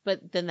people,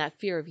 but then that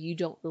fear of you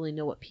don't really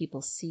know what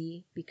people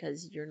see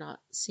because you're not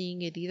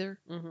seeing it either.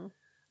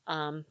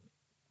 Mm-hmm.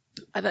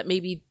 I thought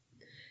maybe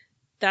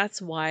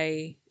that's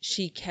why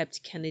she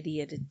kept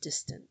Kennedy at a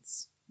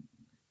distance,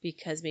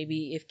 because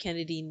maybe if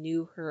Kennedy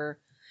knew her,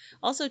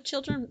 also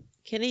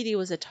Kennedy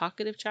was a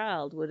talkative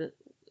child.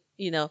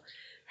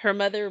 Her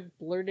mother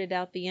blurted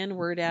out the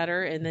N-word at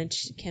her, and then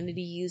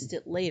Kennedy used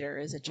it later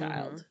as a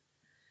child.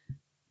 Mm-hmm.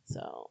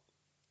 So.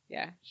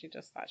 Yeah, she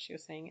just thought she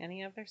was saying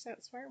any other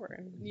swear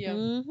word. Yeah.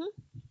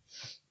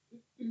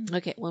 Mm-hmm.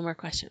 Okay, one more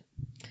question.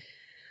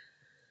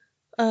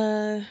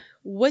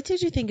 What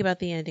did you think about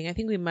the ending? I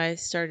think we might have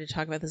started to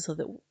talk about this a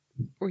little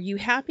bit. Were you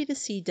happy to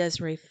see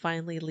Desiree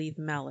finally leave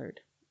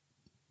Mallard?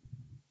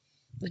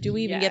 Do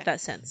we even get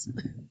that sense?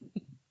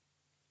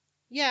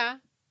 Yeah.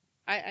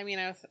 I mean,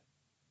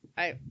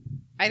 I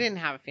didn't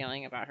have a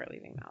feeling about her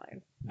leaving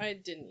Mallard. I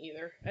didn't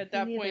either. At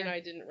that point, I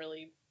didn't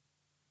really...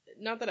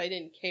 Not that I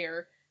didn't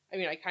care. I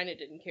mean, I kind of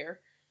didn't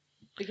care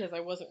because I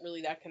wasn't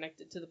really that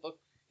connected to the book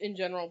in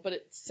general, but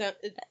it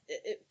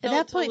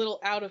felt a little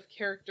out of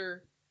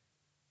character.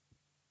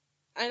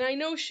 And I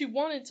know she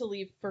wanted to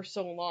leave for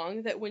so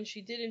long that when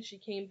she did and she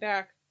came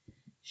back,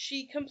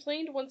 she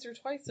complained once or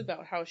twice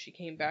about how she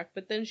came back,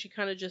 but then she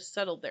kind of just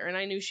settled there. And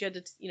I knew she had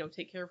to,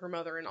 take care of her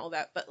mother and all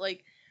that, but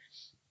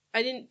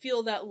I didn't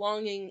feel that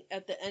longing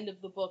at the end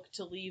of the book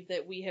to leave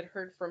that we had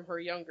heard from her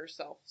younger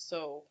self.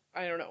 So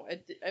I don't know.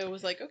 I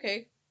was like,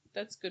 okay.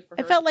 That's good for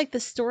her. I felt like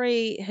the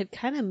story had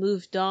kind of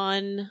moved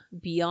on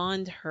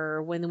beyond her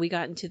when we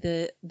got into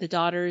the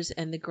daughters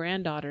and the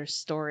granddaughters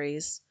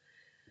stories,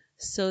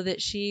 so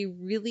that she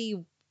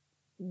really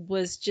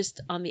was just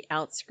on the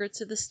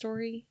outskirts of the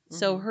story. Mm-hmm.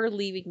 So her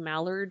leaving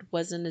Mallard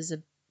wasn't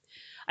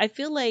I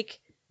feel like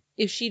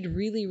if she'd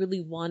really,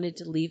 really wanted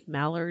to leave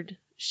Mallard,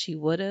 she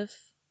would have.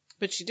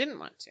 But she didn't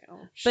want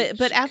to.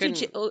 But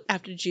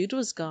after Jude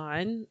was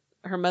gone,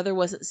 her mother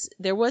wasn't.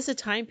 There was a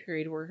time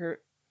period where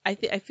I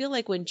feel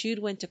like when Jude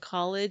went to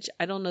college,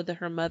 I don't know that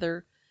her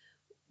mother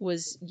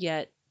was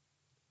yet.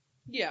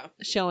 Yeah.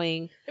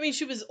 Showing. I mean,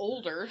 she was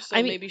older, so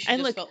maybe she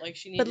just felt like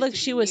she needed to be But look,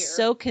 she was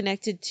so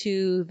connected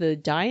to the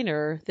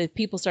diner that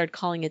people started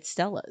calling it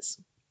Stella's.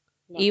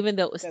 No, even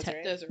though it was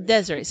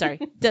Desiree.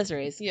 Sorry,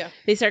 Desiree's. Yeah.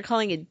 They started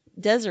calling it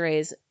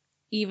Desiree's,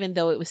 even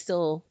though it was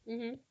still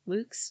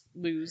Luke's.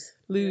 Lou's.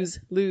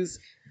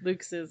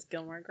 Luke's is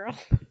Gilmore Girl.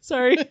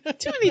 Sorry,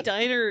 too many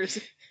diners.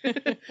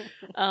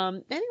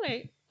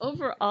 Anyway,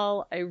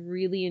 overall, I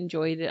really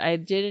enjoyed it. I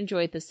did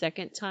enjoy it the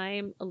second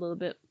time a little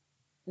bit,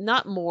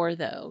 not more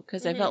though,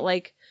 because I felt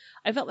like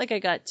I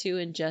got to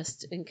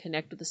ingest and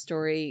connect with the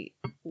story,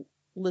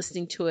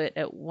 listening to it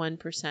at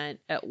 1%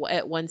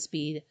 at one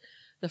speed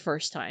the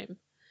first time.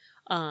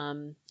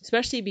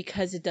 especially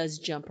because it does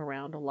jump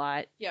around a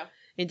lot. Yeah.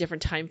 In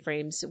different time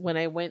frames. When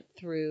I went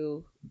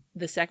through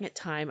the second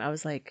time, I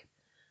was like,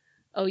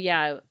 oh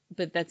yeah,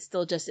 but that's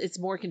still just, it's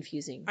more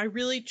confusing. I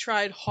really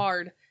tried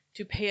hard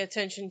to pay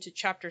attention to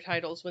chapter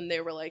titles when they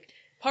were like,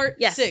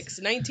 Part 6,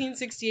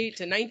 1968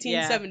 to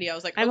 1970. Yeah. I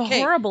was like, okay,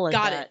 I'm horrible at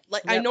got that. it.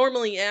 Like, yep. I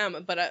normally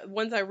am, but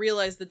once I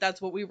realized that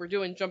that's what we were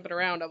doing, jumping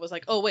around, I was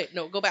like, oh wait,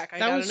 no, go back. I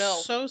gotta know. That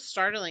was so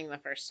startling the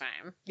first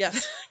time.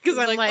 Yes. Because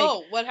I'm like,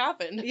 oh, what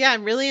happened? Yeah,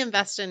 I'm really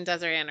invested in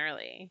Desiree Ann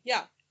Early.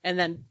 Yeah. And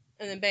then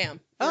bam.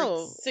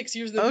 Oh, 6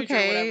 years in the future or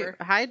whatever.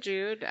 Hi,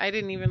 Jude. I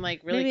didn't even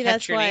like really Maybe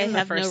catch your name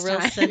the first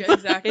time. Yeah,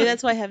 exactly. Maybe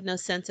that's why I have no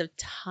sense of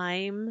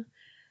time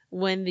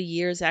when the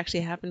years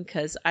actually happened,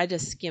 because I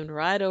just skimmed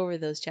right over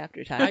those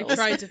chapter titles. I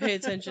tried to pay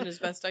attention as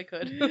best I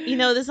could. You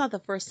know, this is not the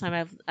first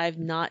time I've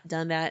not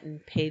done that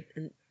and paid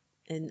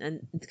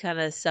and kind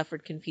of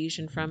suffered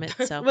confusion from it.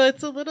 So well,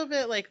 it's a little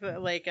bit like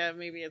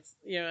maybe it's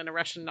in a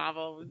Russian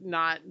novel,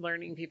 not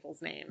learning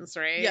people's names,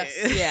 right? Yes,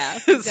 yeah,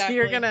 exactly. So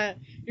you're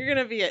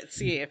gonna be at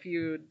sea if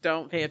you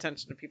don't pay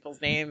attention to people's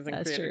names and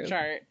That's create true. a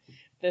chart.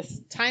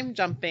 This time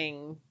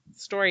jumping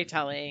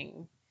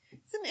storytelling.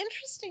 It's an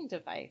interesting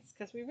device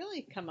because we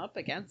really come up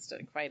against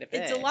it quite a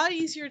bit. It's a lot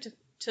easier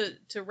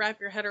to wrap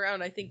your head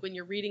around, I think, when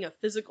you're reading a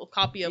physical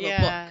copy of a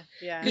book.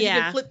 Yeah. Because you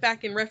can flip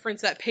back and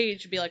reference that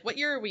page and be like, what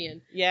year are we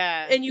in?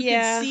 Yeah. And you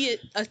can see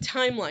it, a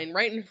timeline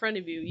right in front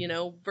of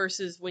you,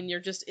 versus when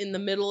you're just in the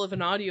middle of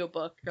an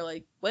audiobook. You're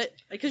like, what?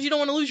 Because you don't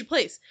want to lose your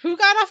place. Who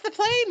got off the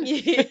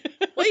plane?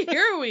 What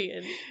year are we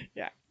in?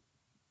 Yeah.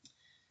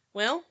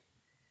 Well,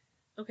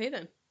 okay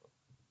then.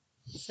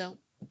 So,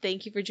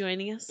 thank you for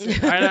joining us.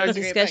 Our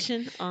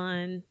discussion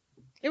on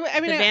The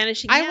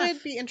Vanishing I Half.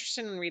 would be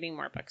interested in reading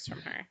more books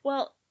from her.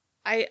 Well,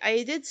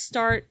 I did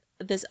start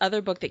this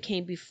other book that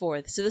came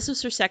before. So this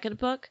was her second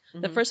book.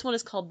 Mm-hmm. The first one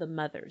is called The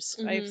Mothers.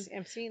 Mm-hmm.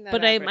 I've seen that.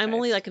 But I'm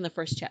only like in the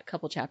first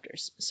couple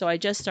chapters. So I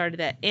just started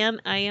that.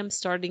 And I am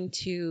starting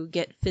to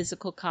get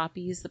physical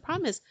copies. The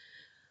problem is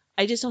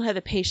I just don't have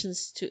the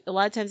patience to. A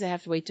lot of times I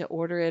have to wait to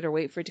order it or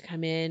wait for it to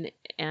come in.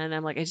 And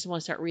I'm like, I just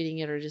want to start reading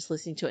it or just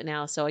listening to it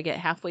now. So I get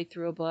halfway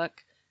through a book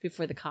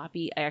before the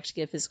copy. I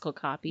actually get a physical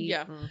copy.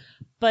 Yeah.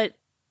 But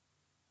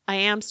I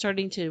am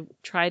starting to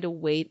try to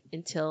wait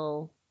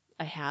until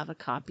I have a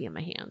copy in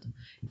my hand.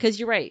 Because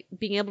you're right.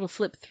 Being able to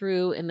flip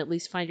through and at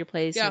least find your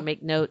place or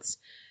make notes,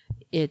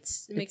 it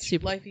makes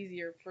super, life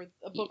easier for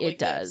a book like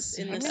this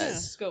in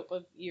this scope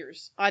of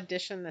years.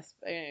 Audition this.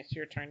 It's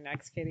your turn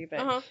next, Katie.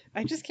 But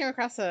I just came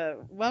across a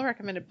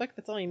well-recommended book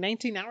that's only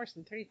 19 hours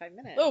and 35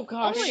 minutes. Oh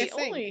gosh,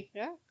 only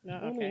yeah,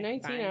 no, only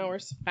 19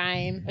 hours.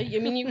 Fine. I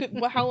mean, you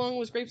could. How long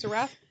was Grapes of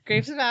Wrath?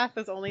 Grapes of Wrath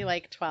was only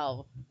like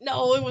 12.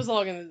 No, it was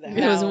longer than that.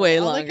 It was way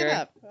I'll longer. Look it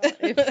up.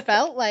 It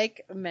felt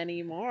like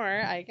many more.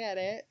 I get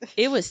it.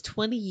 It was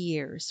 20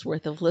 years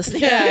worth of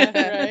listening.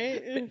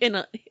 Yeah,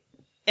 right.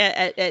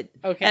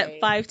 At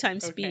 5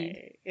 times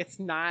speed. It's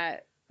not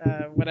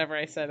whatever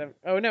I said.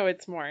 Oh no,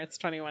 it's more. It's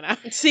 21 hours.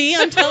 See,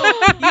 I'm telling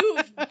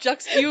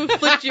you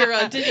flipped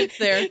your digits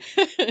there.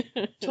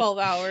 12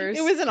 hours.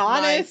 It was an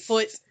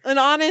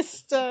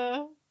honest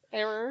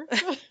error.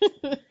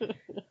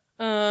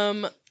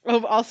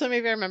 Also,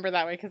 maybe I remember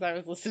that way because I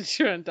was listening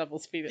to it on double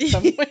speed at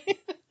some point.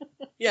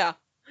 Yeah.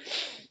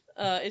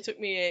 It took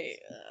me a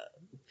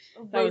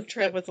road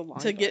trip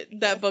to get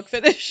that book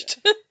finished.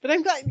 But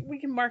I'm glad we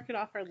can mark it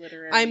off our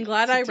literary. I'm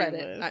glad I read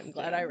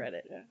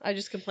it. Yeah. I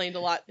just complained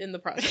a lot in the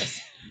process.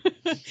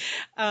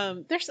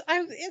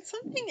 It's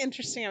something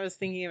interesting I was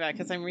thinking about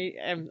because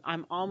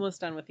I'm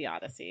almost done with the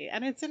Odyssey,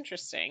 and it's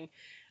interesting.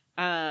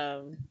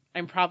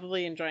 I'm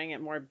probably enjoying it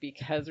more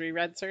because we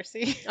read Circe.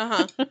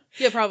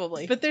 Yeah,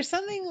 probably. But there's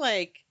something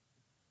like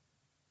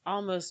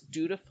almost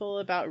dutiful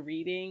about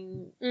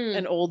reading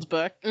an old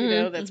book,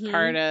 that's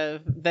part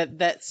of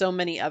that so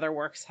many other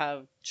works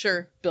have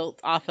built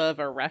off of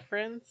or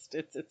referenced.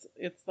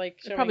 It's like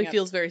it probably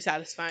feels very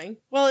satisfying.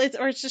 Well,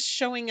 it's just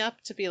showing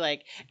up to be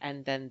like,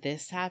 and then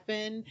this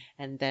happened,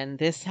 and then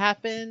this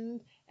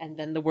happened, and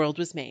then the world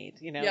was made.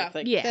 It's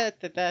like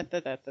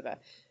da.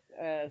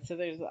 So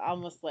there's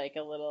almost like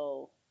a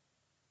little.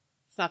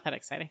 It's not that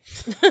exciting.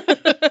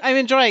 I'm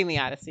enjoying the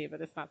Odyssey, but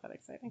it's not that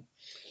exciting.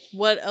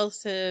 What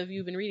else have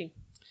you been reading?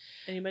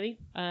 Anybody?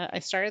 I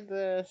started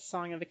the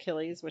Song of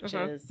Achilles, which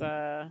is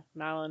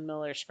Madeline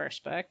Miller's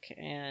first book,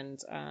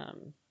 and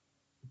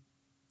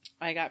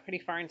I got pretty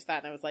far into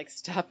that, and I was like,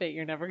 "Stop it!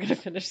 You're never going to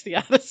finish the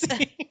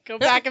Odyssey. Go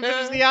back and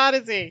finish the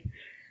Odyssey."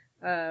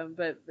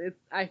 But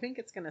I think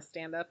it's going to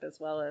stand up as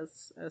well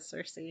as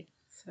Circe.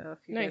 So if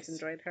you guys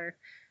enjoyed her,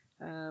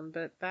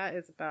 but that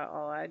is about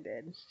all I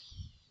did.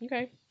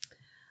 Okay.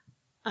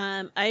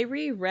 I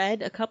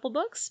reread a couple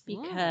books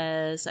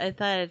because I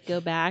thought I'd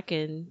go back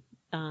and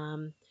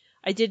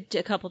I did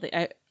a couple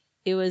things.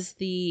 It was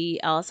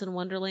the Alice in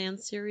Wonderland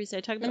series.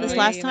 I talked about this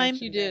last time.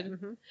 You did.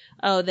 Mm-hmm.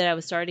 Oh, that I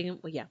was starting.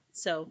 Well, yeah.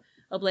 So,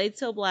 A Blade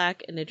So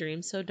Black and A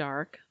Dream So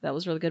Dark. That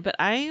was really good. But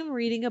I am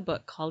reading a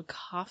book called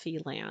Coffee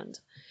Land,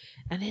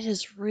 and it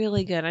is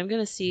really good. I'm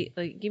gonna see.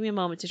 Give me a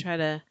moment to try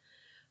to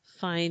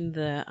find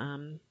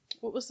the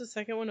What was the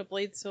second one? A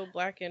Blade So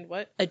Black and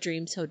what? A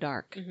Dream So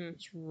Dark. Mm-hmm.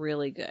 It's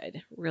really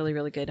good. Really,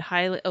 really good.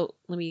 Highly. Oh,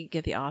 let me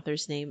get the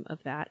author's name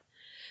of that.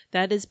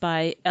 That is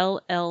by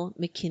L.L.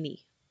 McKinney.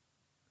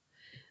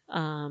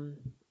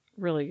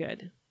 Really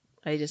good.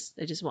 I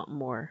just want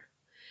more.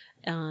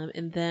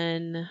 And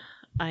then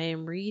I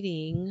am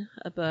reading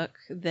a book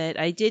that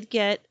I did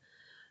get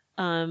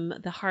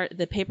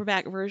the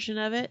paperback version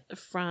of it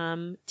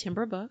from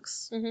Timber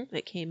Books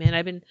that came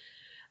in.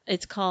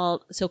 It's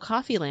called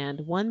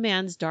Coffeeland, One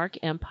Man's Dark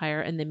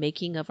Empire and the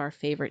Making of Our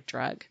Favorite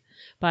Drug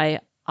by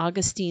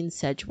Augustine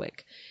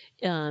Sedgwick.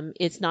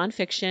 It's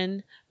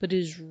nonfiction, but it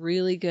is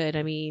really good.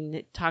 I mean,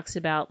 it talks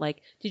about,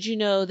 like, did you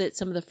know that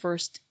some of the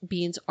first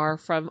beans are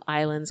from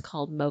islands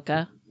called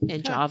Mocha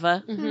and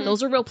Java? Mm-hmm.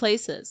 Those are real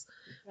places.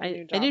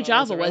 I knew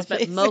Java was,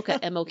 but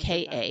Mocha,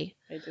 M-O-K-A.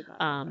 I did not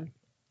know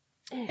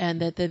that.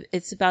 And that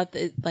it's about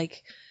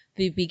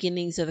the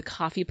beginnings of the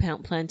coffee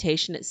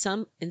plantation. In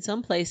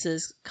some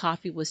places,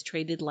 coffee was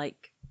traded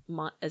like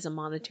as a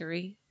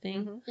monetary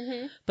thing.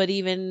 Mm-hmm. But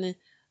even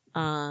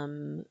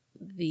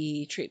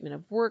the treatment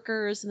of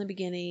workers in the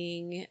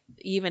beginning,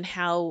 even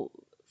how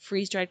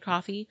freeze-dried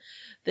coffee,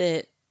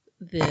 the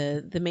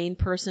main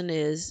person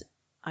is,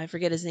 I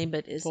forget his name,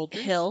 but is Folgers?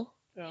 Hill.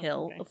 Oh,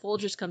 Hill. okay.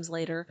 Folgers comes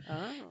later.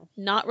 Oh.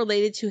 Not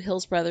related to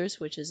Hill's Brothers,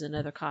 which is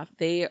another coffee.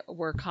 They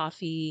were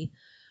coffee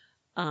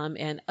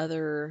and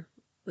other,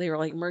 they were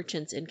like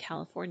merchants in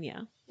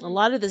California. A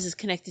lot of this is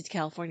connected to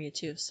California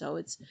too. So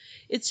it's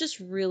just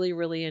really,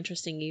 really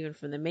interesting, even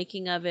from the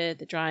making of it,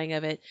 the drying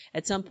of it.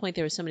 At some point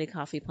there were so many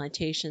coffee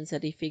plantations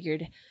that he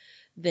figured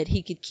that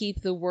he could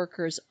keep the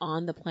workers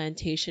on the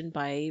plantation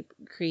by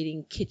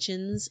creating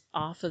kitchens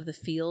off of the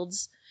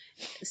fields,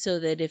 so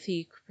that if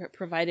he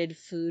provided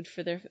food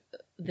for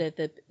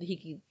that he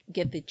could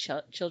get the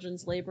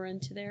children's labor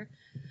into there.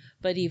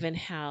 But even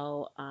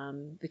how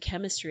the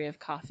chemistry of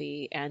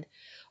coffee and,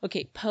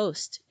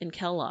 Post in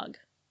Kellogg.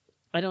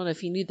 I don't know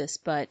if you knew this,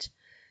 but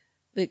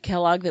the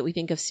Kellogg that we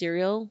think of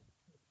cereal,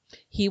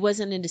 he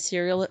wasn't into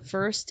cereal at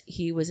first.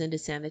 He was into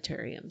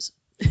sanitariums.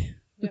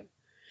 Yep.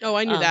 Oh,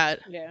 I knew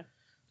that. Yeah.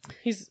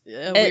 He's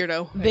a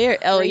weirdo.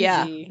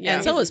 Yeah. Yeah.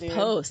 And so is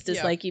Post.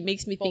 It's like, he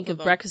makes me think of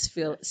breakfast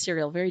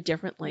cereal very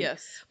differently.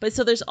 Yes. But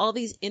so there's all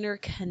these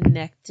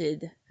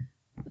interconnected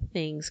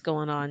things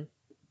going on.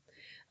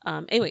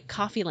 Anyway,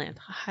 Coffeeland.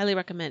 I highly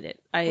recommend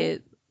it.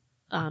 I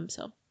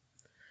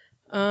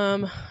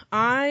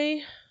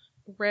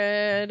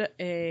read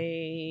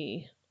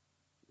a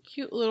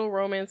cute little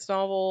romance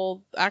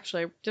novel.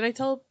 Actually, did I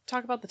talk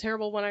about the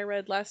terrible one I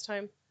read last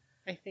time?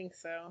 I think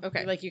so.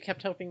 Okay. Like, you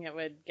kept hoping it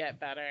would get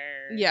better.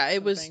 Yeah,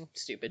 it was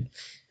stupid.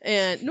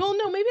 And no,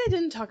 maybe I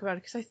didn't talk about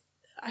it because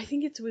I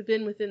think it's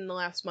been within the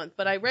last month.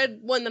 But I read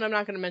one that I'm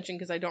not going to mention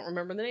because I don't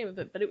remember the name of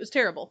it. But it was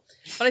terrible.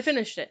 But I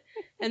finished it,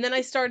 and then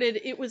I started.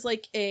 It was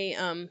like a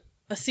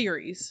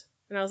series,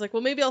 and I was like,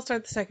 well, maybe I'll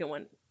start the second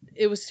one.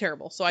 It was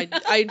terrible, so I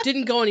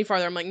didn't go any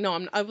farther. I'm like,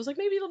 no, I was like,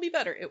 maybe it'll be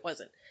better. It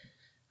wasn't.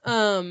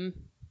 And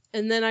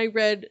then I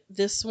read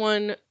this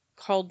one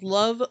called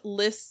Love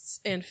Lists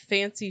and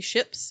Fancy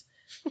Ships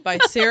by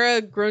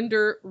Sarah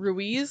Grunder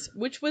Ruiz,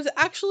 which was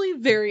actually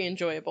very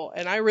enjoyable,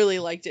 and I really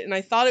liked it, and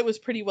I thought it was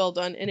pretty well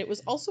done, and it was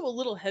also a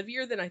little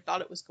heavier than I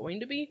thought it was going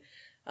to be.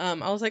 I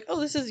was like, oh,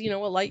 this is, a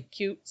light,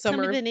 cute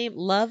summer. Tell me the name.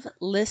 Love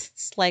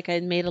Lists, like I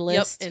made a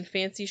list. Yep, and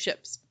Fancy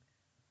Ships.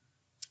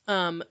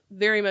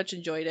 Very much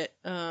enjoyed it.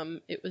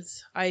 It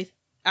was, I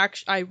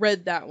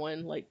read that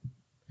one, like,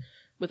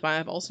 with my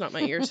eyeballs, not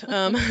my ears.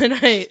 And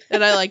I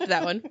liked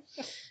that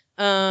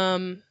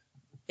one.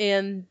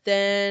 And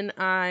then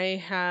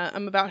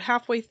I'm about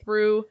halfway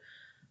through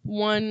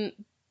one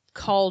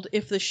called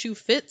If the Shoe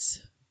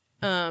Fits.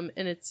 And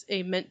it's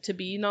a meant to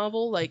be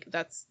novel. Like,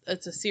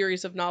 it's a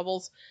series of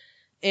novels.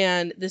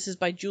 And this is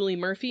by Julie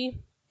Murphy.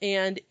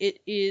 And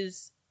it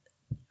is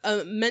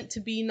a meant to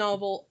be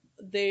novel.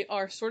 They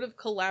are sort of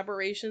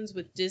collaborations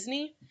with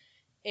Disney.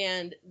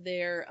 And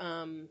they're,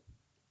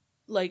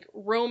 like,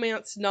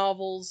 romance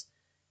novels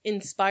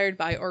inspired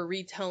by or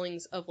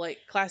retellings of, like,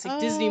 classic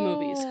Disney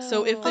movies.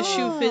 So If the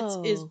Shoe Fits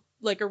is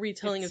like a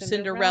retelling of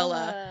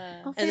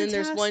Cinderella. And then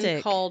there's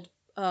one called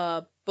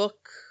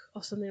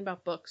something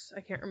about books.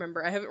 I can't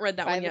remember. I haven't read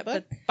that one yet,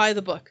 but By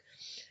the Book.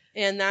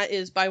 And that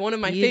is by one of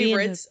my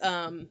favorites,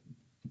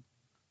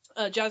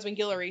 Jasmine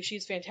Guillory.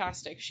 She's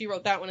fantastic. She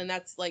wrote that one, and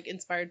that's, like,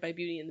 inspired by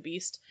Beauty and the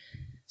Beast.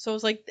 So I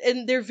was like,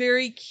 and they're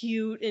very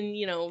cute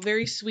and,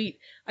 very sweet.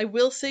 I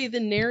will say the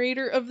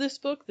narrator of this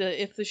book,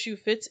 the If the Shoe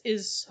Fits,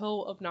 is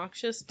so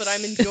obnoxious, but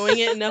I'm enjoying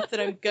it enough that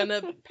I'm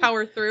gonna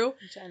power through.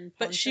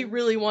 But she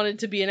really wanted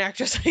to be an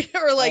actress,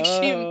 or like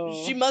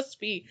she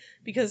must be,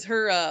 because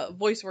her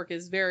voice work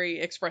is very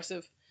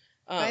expressive.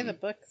 By the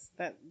Books,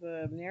 that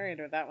the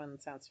narrator, that one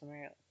sounds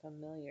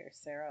familiar.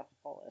 Sarah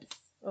Hollis.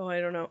 Oh, I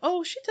don't know.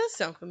 Oh, she does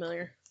sound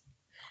familiar.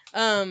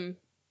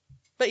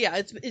 But yeah,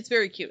 it's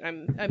very cute.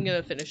 I'm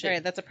gonna finish it.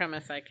 Right, that's a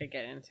premise I could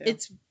get into.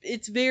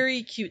 It's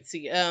very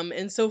cutesy.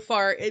 And so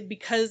far,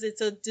 because it's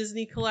a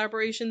Disney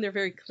collaboration, they're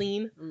very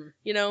clean.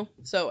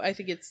 So I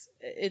think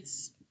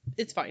it's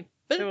fine.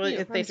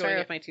 But they started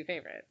with my two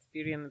favorites,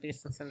 Beauty and the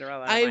Beast and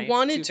Cinderella. I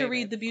wanted to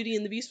read the Beauty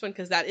and the Beast one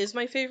because that is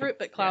my favorite,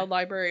 but Cloud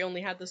Library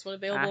only had this one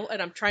available,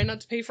 and I'm trying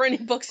not to pay for any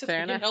books if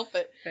I can help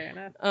it. Fair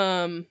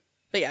enough.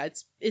 But yeah,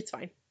 it's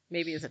fine.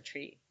 Maybe as a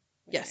treat.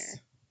 Yes.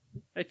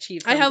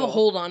 Achieve. I have a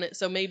hold on it,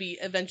 so maybe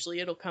eventually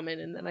it'll come in,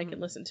 and then I can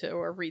listen to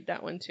or read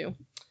that one too.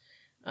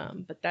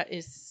 But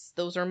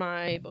those are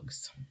my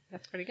books.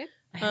 That's pretty good.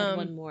 I had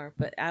one more,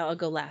 but I'll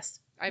go last.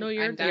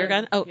 You're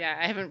done. Oh, yeah,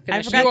 I haven't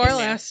finished. You are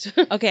last.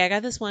 Okay, I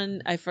got this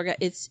one. I forgot.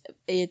 It's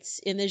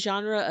in the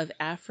genre of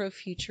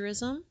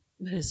Afrofuturism,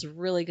 but it's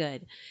really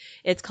good.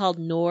 It's called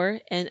Noor,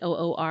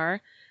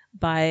 Noor,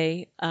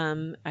 by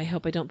I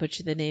hope I don't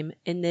butcher the name,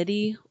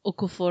 Nnedi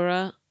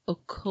Okorafor.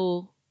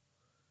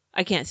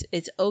 I can't.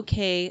 It's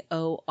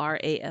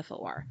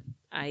Okorafor.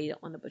 I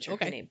don't want to butcher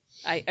her name.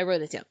 I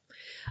wrote it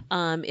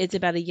down. It's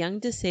about a young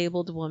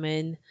disabled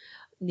woman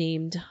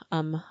named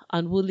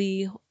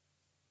Anwuli,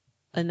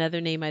 another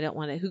name I don't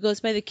want to, who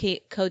goes by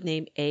the code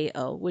name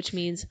AO, which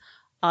means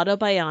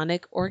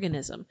autobionic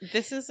organism.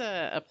 This is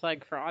a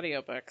plug for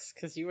audiobooks,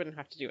 because you wouldn't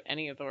have to do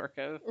any of the work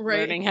of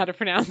learning how to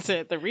pronounce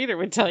it. The reader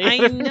would tell you.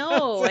 I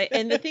know.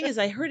 And the thing is,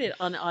 I heard it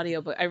on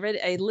audiobook.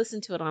 I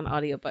listened to it on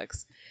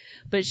audiobooks.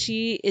 But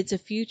it's a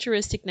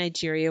futuristic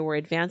Nigeria where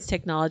advanced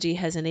technology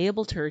has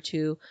enabled her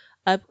to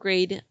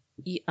upgrade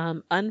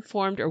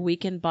unformed or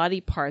weakened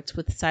body parts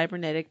with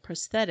cybernetic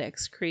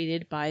prosthetics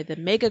created by the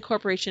mega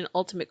corporation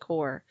Ultimate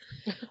Core.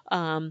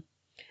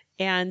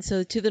 And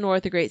so to the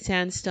north, a great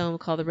sandstorm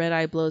called the Red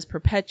Eye blows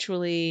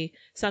perpetually.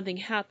 Something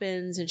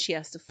happens and she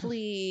has to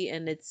flee,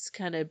 and it's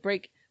kind of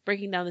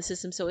breaking down the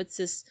system. So it's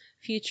this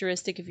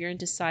futuristic, if you're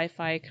into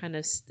sci-fi kind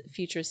of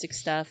futuristic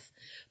stuff.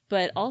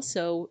 But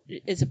also,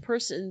 it's a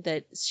person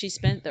that she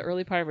spent the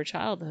early part of her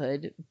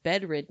childhood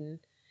bedridden,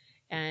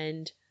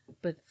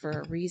 but for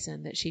a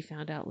reason that she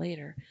found out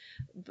later.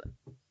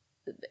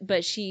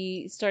 But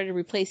she started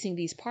replacing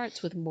these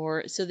parts with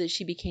more, so that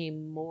she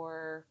became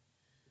more,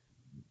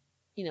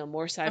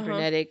 more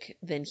cybernetic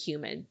than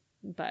human.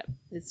 But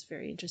it's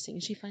very interesting,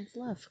 and she finds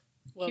love.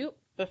 Well, cute.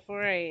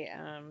 Before I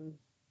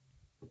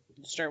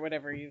start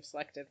whatever you've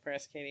selected for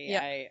us, Katie,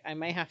 I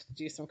might have to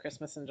do some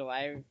Christmas in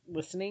July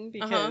listening,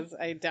 because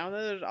I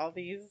downloaded all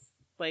these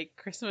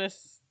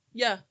Christmas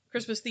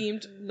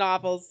themed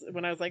novels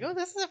when I was like, oh,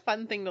 this is a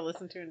fun thing to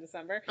listen to in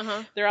December.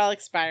 They're all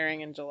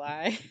expiring in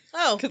July.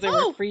 Because they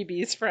were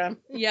freebies from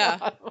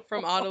Audible.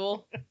 From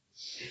Audible.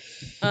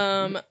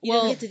 You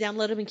didn't get to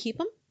download them and keep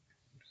them,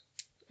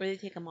 or they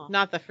take them off?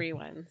 Not the free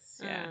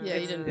ones. You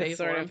didn't pay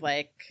for them. Sort of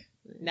like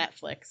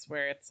Netflix,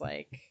 where it's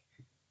like,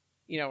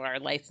 our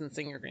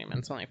licensing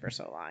agreement's only for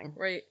so long.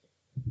 Right.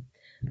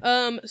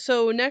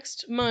 So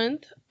next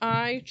month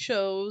I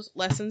chose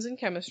Lessons in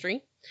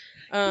Chemistry.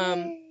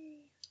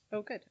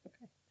 Oh, good.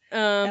 Okay.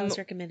 That was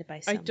recommended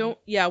by someone.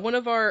 One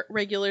of our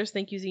regulars,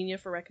 thank you Xenia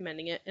for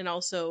recommending it, and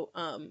also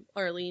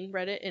Arlene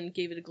read it and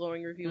gave it a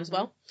glowing review as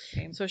well.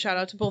 Okay. So shout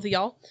out to both of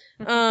y'all.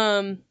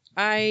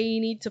 I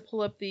need to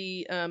pull up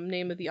the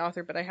name of the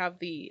author, but I have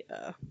the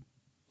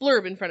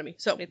blurb in front of me.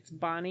 So it's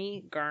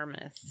Bonnie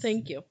Garmus.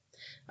 Thank you.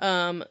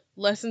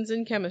 Lessons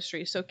in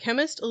Chemistry. So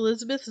chemist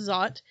Elizabeth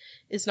Zott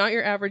is not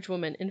your average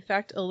woman. In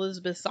fact,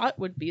 Elizabeth Zott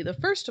would be the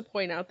first to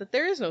point out that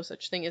there is no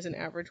such thing as an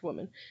average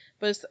woman.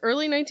 But it's the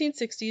early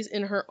 1960s,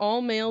 and her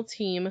all-male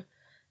team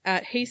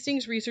at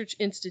Hastings Research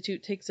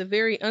Institute takes a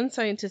very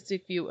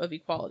unscientific view of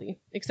equality.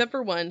 Except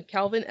for one,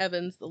 Calvin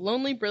Evans, the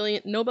lonely,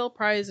 brilliant, Nobel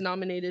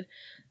Prize-nominated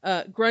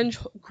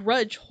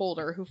grudge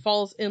holder who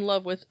falls in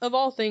love with, of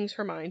all things,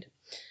 her mind.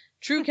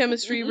 True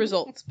chemistry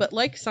results, but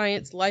like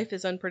science, life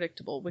is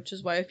unpredictable, which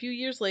is why a few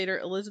years later,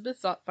 Elizabeth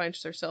Zott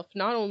finds herself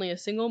not only a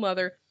single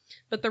mother,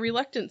 but the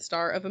reluctant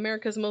star of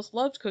America's most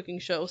loved cooking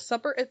show,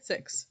 Supper at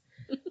 6.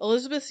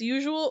 Elizabeth's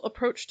usual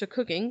approach to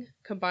cooking,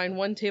 combine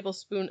 1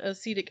 tablespoon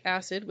acetic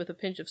acid with a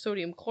pinch of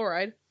sodium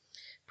chloride,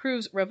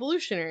 proves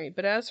revolutionary,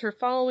 but as her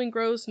following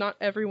grows, not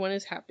everyone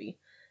is happy.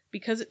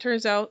 Because it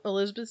turns out,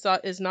 Elizabeth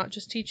Zott is not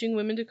just teaching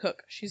women to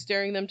cook, she's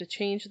daring them to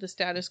change the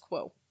status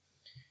quo.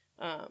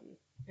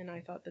 And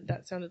I thought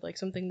that sounded like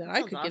something that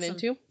I could get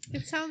into.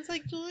 It sounds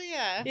like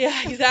Julia.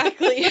 Yeah,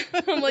 exactly.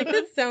 I'm like,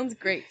 that sounds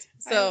great.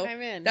 So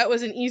I'm in. That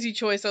was an easy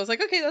choice. I was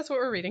like, okay, that's what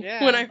we're reading.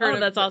 When I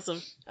heard that's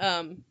awesome.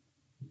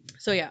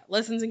 So yeah,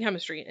 Lessons in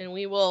Chemistry, and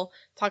we will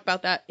talk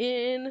about that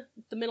in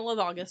the middle of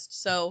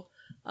August. So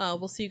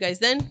we'll see you guys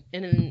then.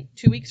 And in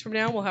 2 weeks from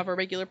now, we'll have our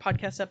regular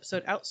podcast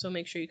episode out. So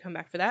make sure you come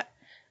back for that.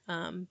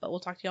 But we'll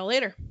talk to y'all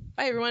later.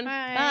 Bye, everyone.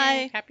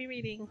 Bye. Happy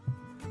reading.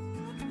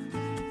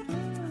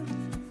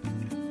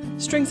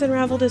 Strings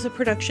Unraveled is a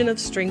production of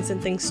Strings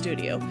and Things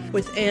Studio,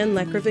 with Anne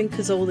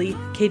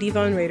Lekravin-Cazzoli, Katie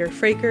Von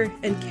Rader-Fraker,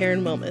 and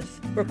Karen Wilmoth.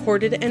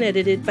 Recorded and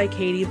edited by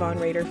Katie Von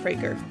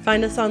Rader-Fraker.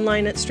 Find us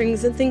online at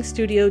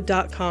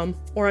stringsandthingsstudio.com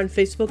or on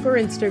Facebook or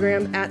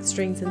Instagram at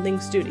Strings and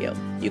Things Studio.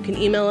 You can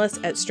email us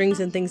at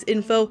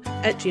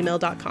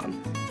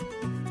stringsandthingsinfo@gmail.com.